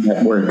TV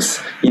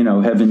networks,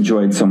 have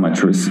enjoyed so much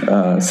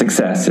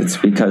success. It's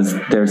because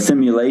their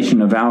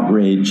simulation of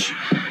outrage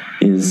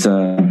is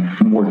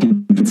more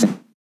convincing.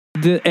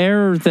 The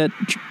error that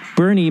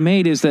Bernie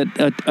made is that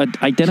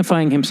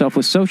identifying himself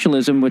with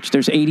socialism, which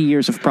there's 80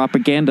 years of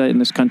propaganda in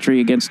this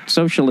country against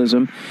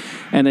socialism,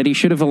 and that he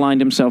should have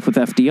aligned himself with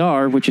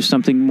FDR, which is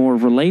something more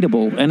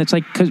relatable. And it's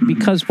like,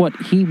 because what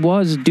he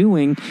was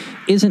doing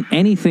isn't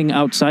anything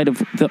outside of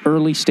the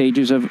early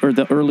stages or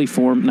the early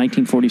form,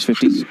 1940s,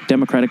 50s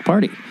Democratic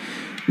Party.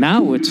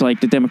 Now it's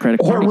like the Democratic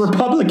Party. Or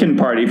Republican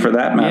Party, for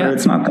that matter. Yeah.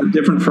 It's not that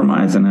different from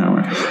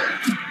Eisenhower.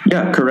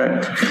 Yeah,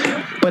 correct.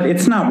 But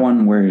it's not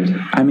one word.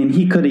 I mean,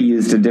 he could have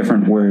used a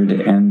different word,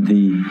 and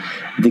the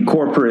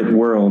corporate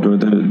world, or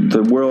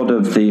the world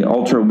of the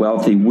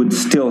ultra-wealthy, would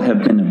still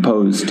have been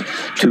opposed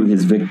to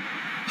his victory.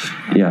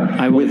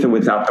 Yeah, with or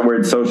without the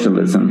word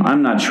socialism.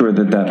 I'm not sure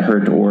that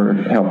hurt or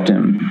helped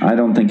him. I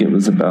don't think it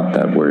was about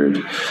that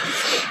word.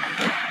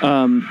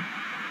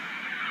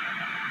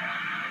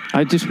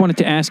 I just wanted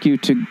to ask you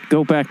to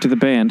go back to the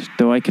band,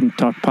 though I can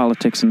talk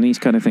politics and these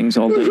kind of things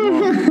all day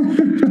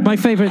long. My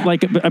favorite,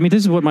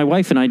 this is what my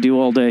wife and I do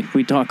all day.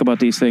 We talk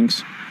about these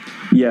things.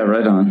 Yeah,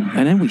 right on.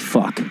 And then we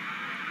fuck.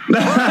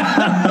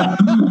 I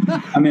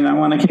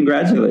want to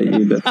congratulate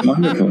you. That's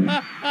wonderful.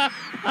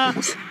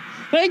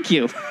 Thank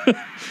you.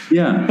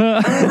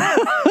 Yeah.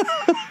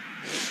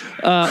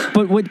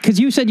 But because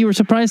you said you were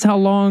surprised how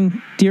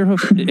long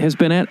Deerhoof has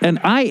been at, and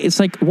it's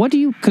like, what do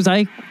you, because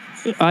I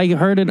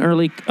heard an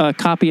early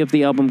copy of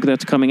the album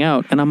that's coming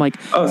out, and I'm like,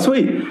 oh,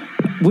 sweet.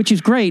 Which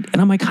is great.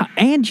 And I'm like,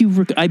 and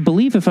I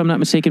believe, if I'm not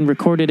mistaken,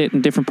 recorded it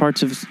in different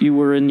parts of, you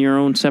were in your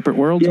own separate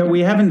world? Yeah,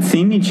 we haven't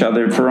seen each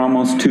other for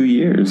almost 2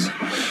 years.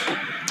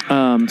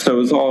 So it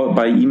was all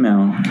by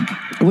email.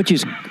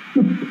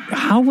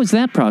 How was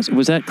that process?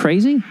 Was that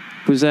crazy?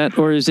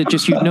 Or is it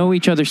just you know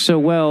each other so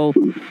well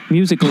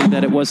musically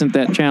that it wasn't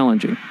that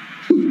challenging?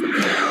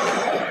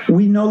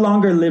 We no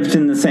longer lived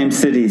in the same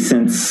city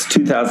since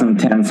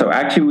 2010, so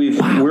actually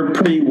we're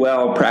pretty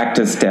well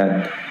practiced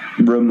at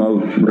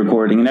remote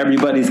recording, and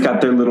everybody's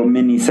got their little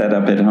mini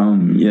setup at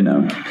home,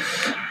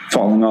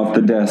 falling off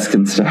the desk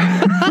and stuff.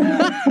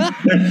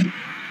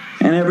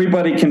 And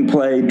everybody can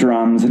play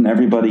drums, and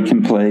everybody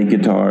can play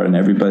guitar, and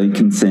everybody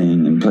can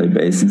sing and play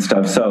bass and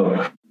stuff.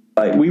 So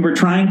we were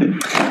trying to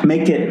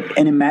make it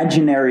an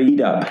imaginary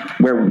meetup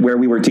where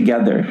we were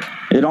together.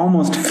 It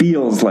almost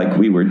feels like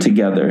we were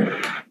together,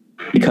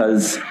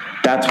 because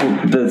that's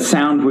what the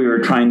sound we were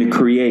trying to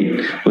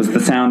create was, the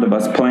sound of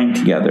us playing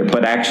together.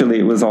 But actually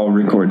it was all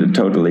recorded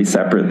totally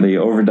separately,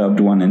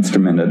 overdubbed one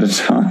instrument at a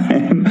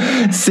time,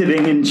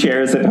 sitting in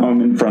chairs at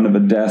home in front of a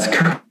desk.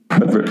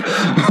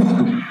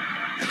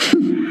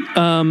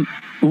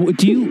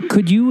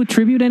 Could you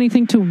attribute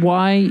anything to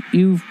why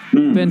you've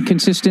been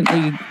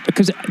consistently,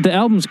 because the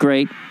album's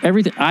great,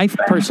 everything, I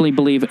personally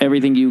believe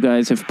everything you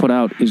guys have put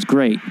out is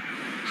great.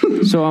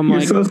 So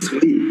You're so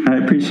sweet. I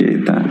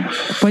appreciate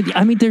that. But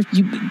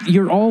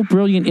you're all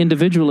brilliant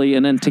individually,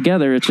 and then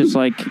together it's just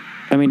like,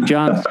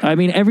 John.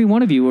 Every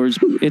one of you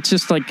it's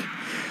just like.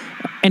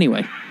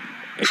 Anyway,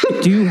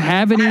 do you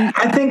have any?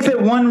 I think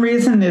that one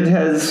reason it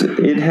has.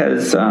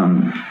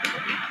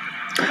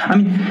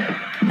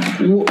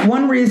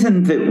 One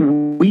reason that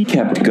we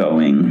kept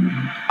going.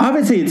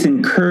 Obviously, it's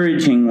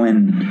encouraging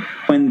when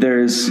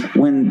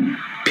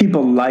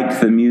people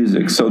like the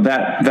music, so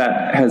that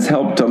has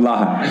helped a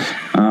lot.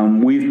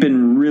 We've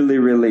been really,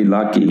 really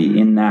lucky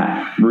in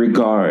that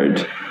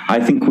regard. I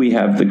think we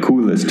have the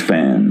coolest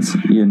fans,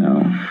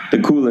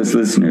 the coolest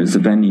listeners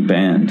of any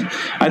band.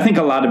 I think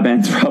a lot of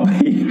bands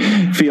probably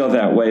feel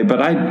that way,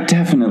 but I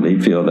definitely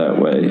feel that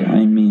way.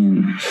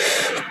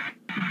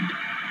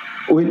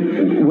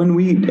 When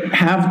we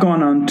have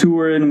gone on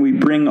tour and we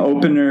bring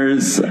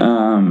openers,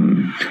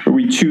 or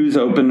we choose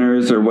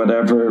openers or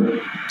whatever,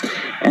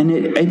 and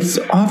it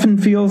often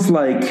feels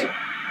like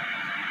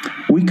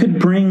we could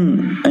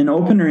bring an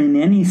opener in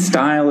any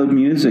style of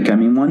music. I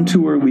mean, one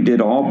tour we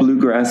did all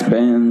bluegrass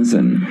bands,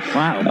 and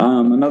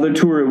another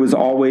tour it was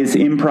always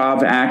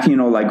improv act,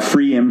 like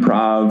free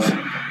improv,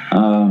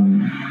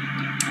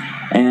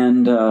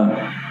 and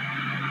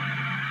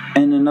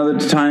another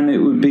time it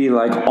would be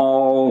like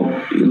all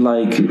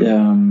like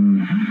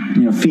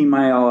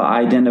female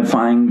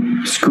identifying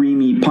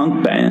screamy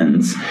punk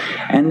bands,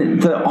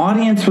 and the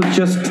audience was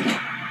just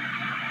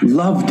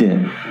loved it,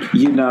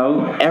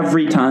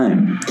 every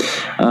time.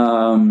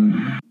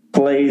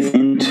 Plays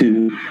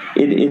into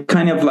it. It's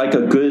kind of like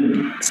a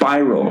good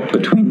spiral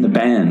between the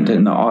band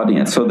and the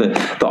audience. So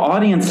the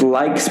audience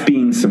likes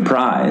being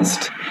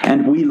surprised,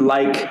 and we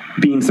like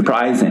being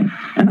surprising.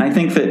 And I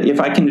think that if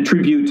I can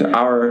attribute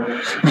our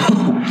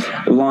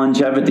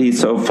longevity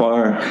so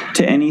far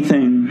to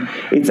anything,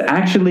 it's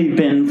actually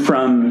been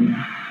from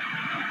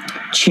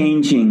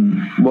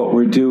changing what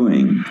we're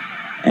doing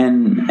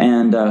and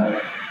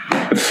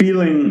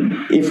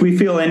feeling, if we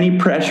feel any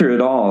pressure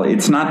at all,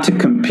 it's not to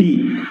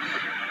compete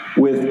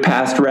with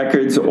past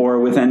records or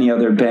with any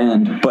other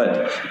band,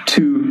 but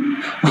to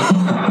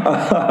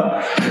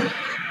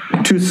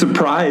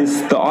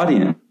surprise the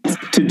audience,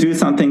 to do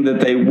something that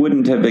they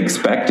wouldn't have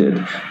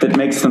expected, that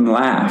makes them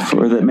laugh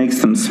or that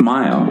makes them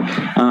smile.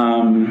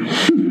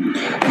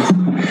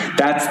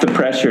 That's the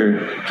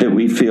pressure that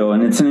we feel,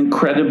 and it's an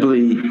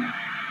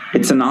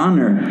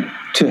honor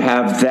to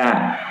have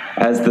that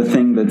as the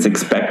thing that's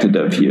expected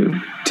of you,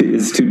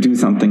 is to do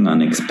something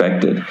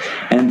unexpected.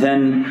 And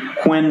then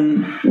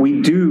when we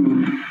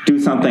do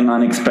something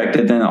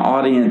unexpected and the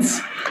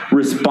audience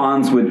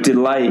responds with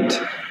delight,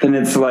 then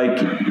it's like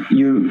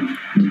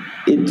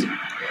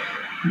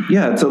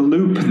it's a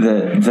loop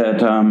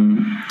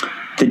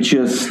that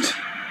just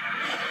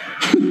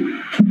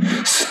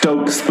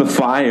stokes the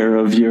fire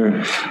of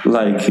your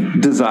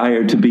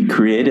desire to be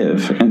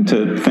creative and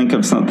to think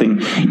of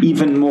something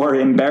even more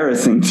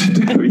embarrassing to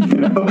do.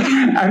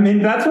 I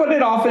mean, that's what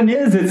it often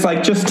is. It's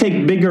like, just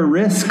take bigger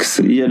risks.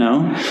 I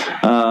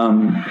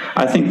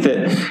think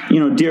that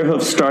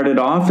Deerhoof started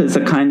off as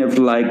a kind of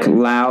like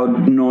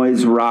loud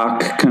noise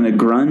rock kind of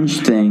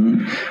grunge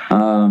thing,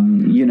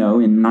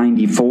 in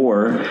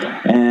 '94,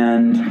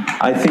 and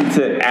I think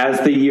that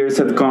as the years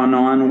have gone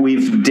on,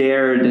 we've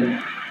dared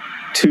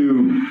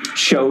to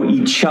show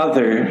each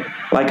other,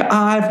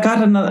 I've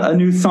got a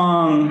new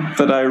song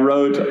that I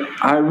wrote.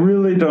 I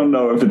really don't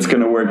know if it's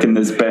going to work in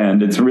this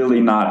band. It's really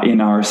not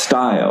in our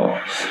style.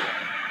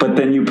 But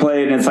then you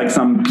play it and it's like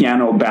some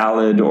piano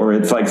ballad, or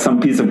it's like some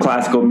piece of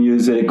classical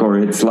music, or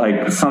it's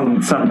like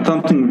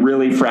something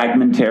really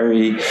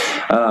fragmentary,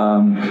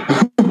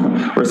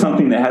 or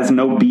something that has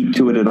no beat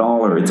to it at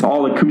all, or it's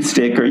all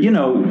acoustic, or,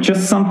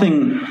 just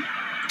something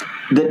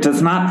that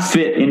does not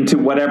fit into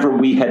whatever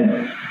we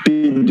had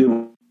been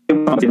doing,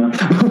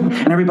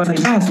 and everybody's like,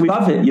 yes, we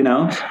love it,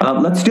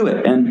 let's do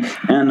it. And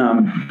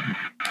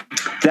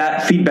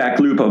that feedback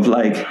loop of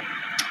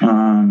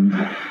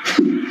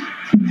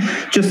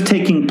just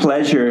taking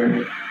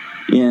pleasure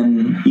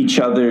in each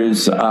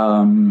other's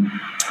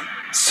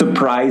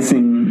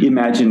surprising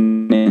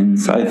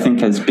imaginations, I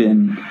think, has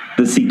been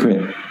the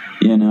secret.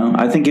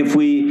 I think if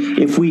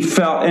we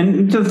felt,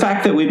 and the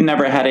fact that we've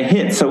never had a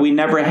hit, so we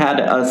never had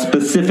a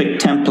specific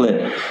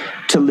template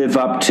to live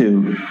up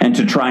to and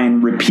to try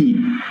and repeat.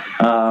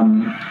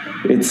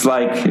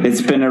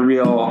 It's been a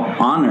real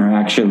honor,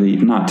 actually,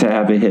 not to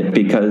have a hit,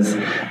 because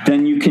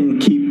then you can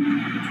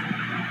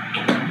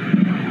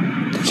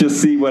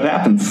just see what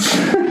happens.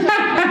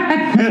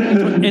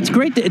 It's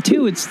great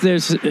too.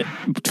 There's,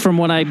 from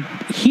what I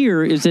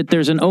hear, is that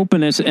there's an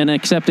openness and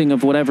accepting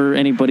of whatever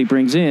anybody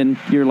brings in.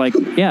 You're like,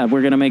 yeah,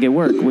 we're going to make it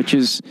work, which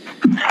is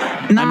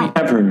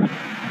ever.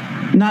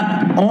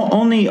 Not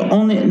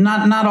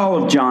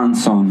all of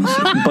John's songs,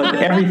 but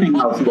everything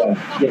else.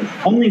 Yes.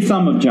 Only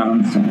some of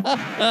John's songs.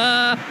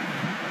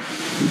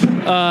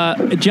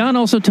 John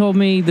also told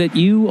me that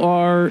you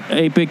are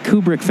a big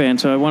Kubrick fan,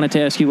 so I wanted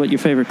to ask you what your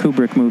favorite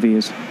Kubrick movie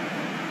is.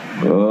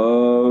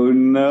 Oh,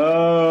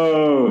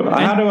 no.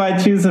 How do I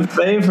choose a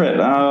favorite?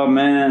 Oh,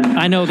 man.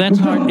 I know, that's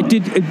hard.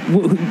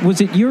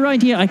 Was it your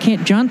idea?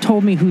 John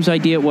told me whose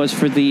idea it was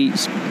for the,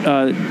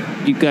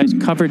 you guys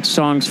covered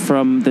songs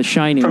from The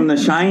Shining. From The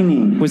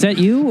Shining. Was that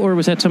you, or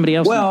was that somebody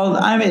else? Well,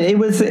 I mean,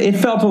 it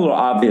felt a little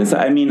obvious.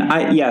 I mean,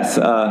 yes,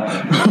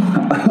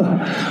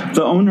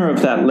 the owner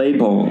of that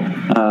label,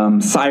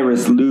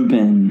 Cyrus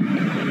Lubin,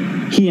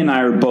 he and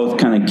I are both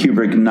kind of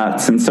Kubrick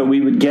nuts, and so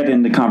we would get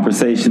into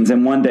conversations,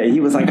 and one day he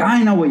was like,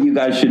 I know what you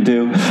guys should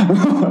do.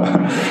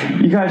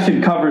 You guys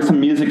should cover some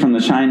music from The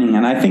Shining.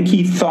 And I think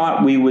he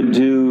thought we would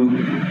do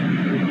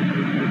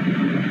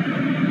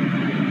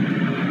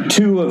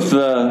two of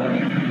the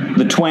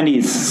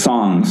 20s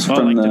songs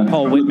from the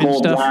Paul Whitman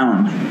Gold stuff.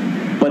 Lounge.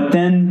 But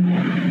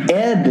then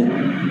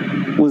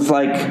Ed was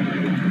like,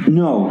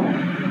 no,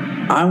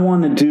 I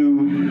want to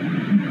do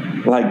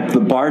like the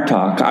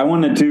Bartok. I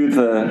want to do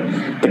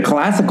the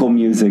classical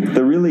music,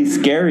 the really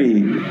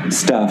scary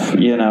stuff,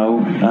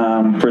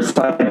 for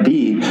side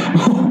B.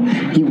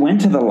 He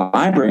went to the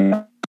library.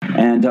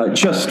 and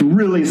just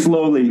really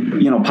slowly,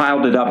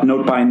 piled it up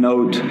note by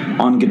note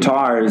on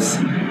guitars,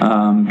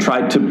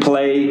 tried to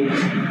play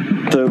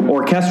the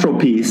orchestral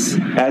piece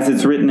as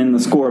it's written in the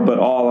score, but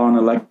all on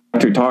electric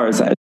guitars.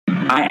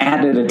 I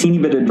added a teeny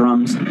bit of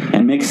drums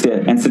and mixed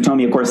it, and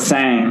Satomi, of course,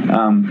 sang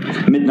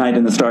Midnight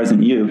in the Stars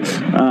and You.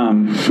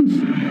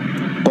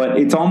 But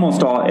it's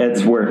almost all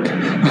Ed's work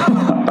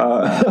on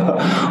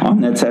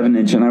that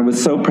 7-inch, and I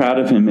was so proud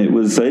of him.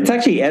 It's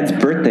actually Ed's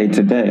birthday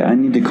today. I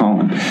need to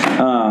call him.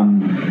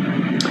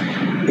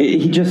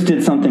 He just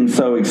did something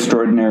so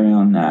extraordinary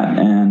on that,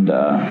 and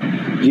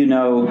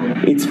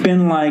it's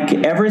been like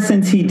ever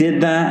since he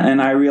did that, and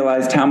I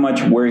realized how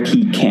much work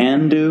he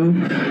can do.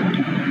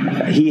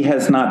 He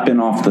has not been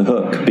off the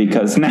hook,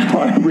 because now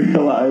I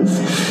realize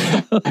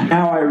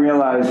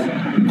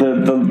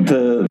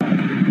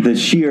the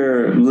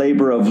sheer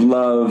labor of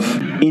love,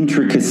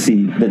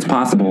 intricacy that's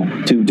possible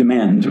to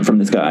demand from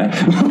this guy.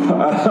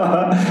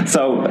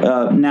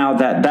 So now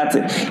that's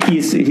it.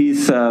 He's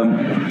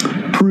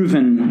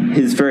proven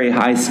his very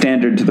high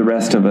standard to the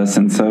rest of us,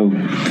 and so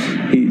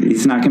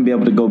he's not going to be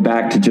able to go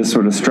back to just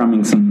sort of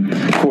strumming some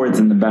chords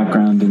in the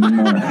background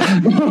anymore.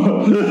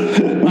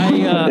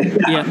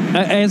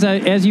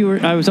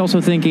 I was also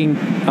thinking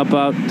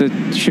about the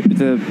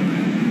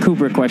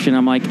Kubrick question.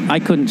 I'm like, I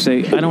couldn't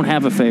say, I don't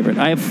have a favorite.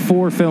 I have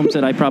 4 films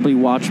that I probably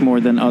watch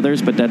more than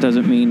others, but that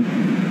doesn't mean...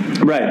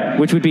 Right.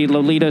 Which would be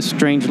Lolita,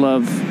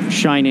 Strangelove,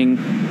 Shining,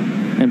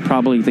 and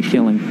probably The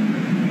Killing.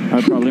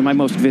 Are probably my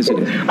most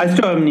visited. I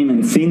still haven't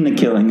even seen The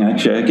Killing,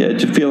 actually. I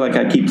feel like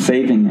I keep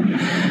saving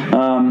it.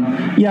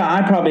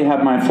 I probably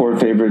have my 4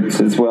 favorites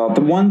as well.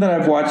 The one that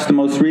I've watched the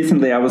most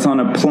recently, I was on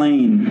a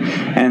plane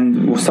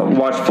and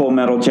watched Full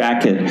Metal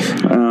Jacket.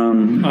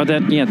 About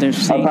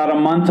a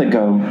month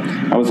ago,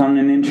 I was on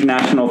an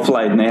international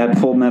flight and they had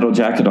Full Metal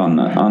Jacket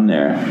on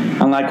there.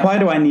 I'm like, why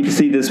do I need to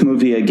see this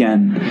movie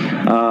again?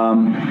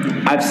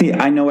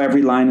 I know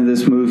every line of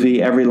this movie,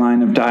 every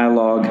line of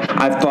dialogue.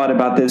 I've thought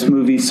about this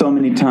movie so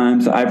many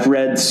times. I've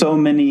read so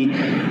many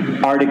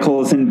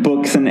articles and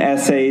books and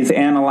essays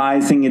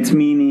analyzing its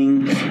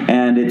meaning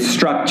and its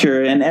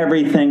structure and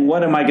everything.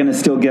 What am I going to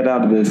still get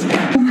out of this?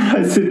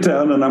 I sit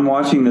down and I'm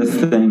watching this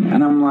thing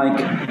and I'm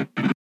like,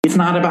 it's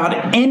not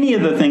about any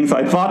of the things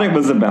I thought it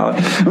was about.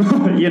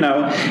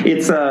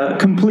 It's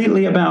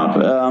completely about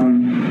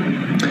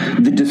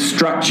the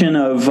destruction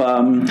of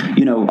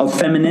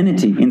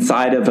femininity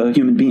inside of a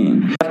human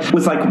being. It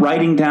was like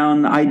writing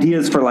down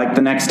ideas for like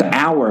the next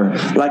hour.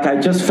 Like I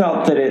just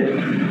felt that it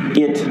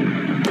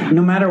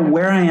no matter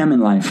where I am in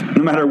life,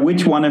 no matter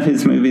which one of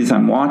his movies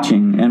I'm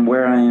watching and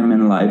where I am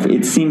in life,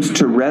 it seems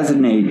to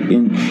resonate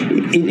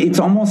it's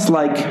almost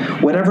like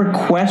whatever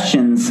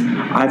questions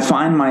I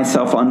find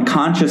myself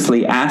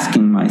unconsciously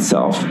asking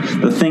myself,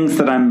 the things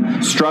that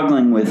I'm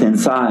struggling with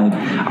inside,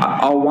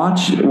 I'll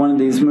watch one of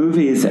these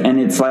movies and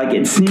it's like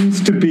it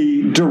seems to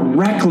be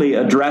directly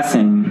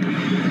addressing,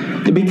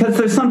 because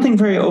there's something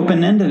very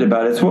open-ended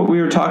about it. It's what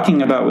we were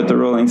talking about with the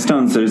Rolling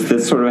Stones. There's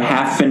this sort of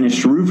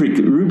half-finished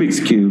Rubik's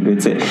Cube.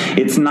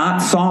 It's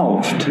not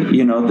solved.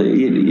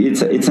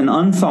 It's an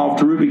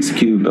unsolved Rubik's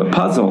Cube, a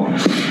puzzle.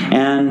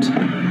 And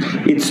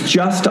it's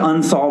just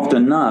unsolved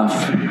enough,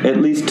 at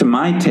least to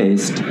my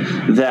taste,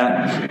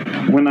 that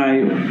when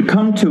I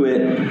come to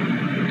it,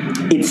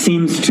 it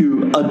seems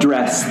to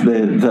address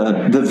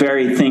the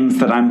very things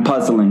that I'm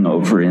puzzling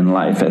over in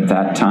life at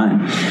that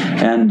time.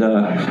 And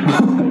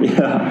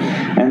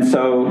and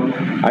so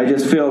I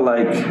just feel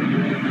like,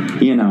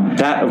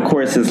 that of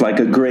course is like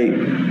a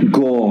great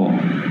goal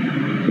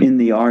in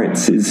the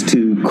arts, is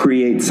to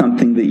create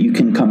something that you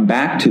can come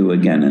back to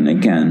again and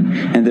again,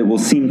 and that will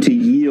seem to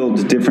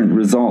yield different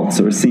results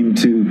or seem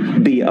to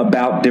be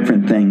about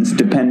different things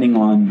depending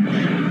on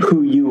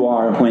who you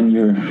are when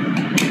you're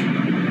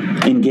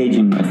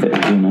engaging with it,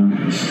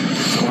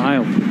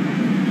 Wow.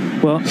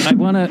 Well, I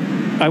want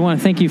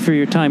to thank you for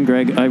your time,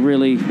 Greg. I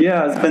really...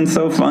 Yeah, it's been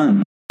so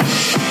fun.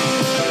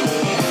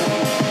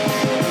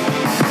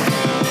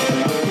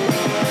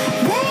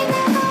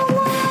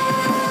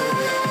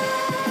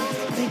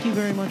 Thank you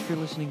very much for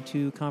listening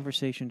to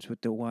Conversations with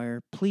The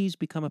Wire. Please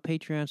become a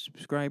Patreon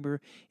subscriber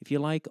if you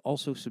like.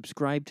 Also,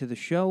 subscribe to the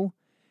show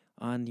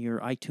on your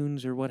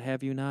iTunes or what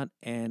have you not,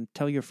 and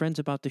tell your friends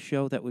about the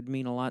show. That would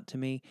mean a lot to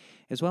me.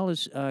 As well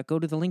as go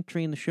to the link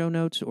tree in the show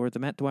notes or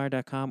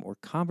themattdwyer.com or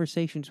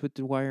Conversations with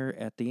Dwyer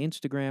at the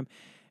Instagram,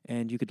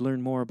 and you could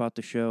learn more about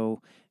the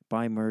show,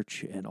 buy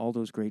merch, and all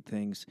those great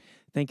things.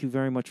 Thank you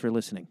very much for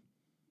listening.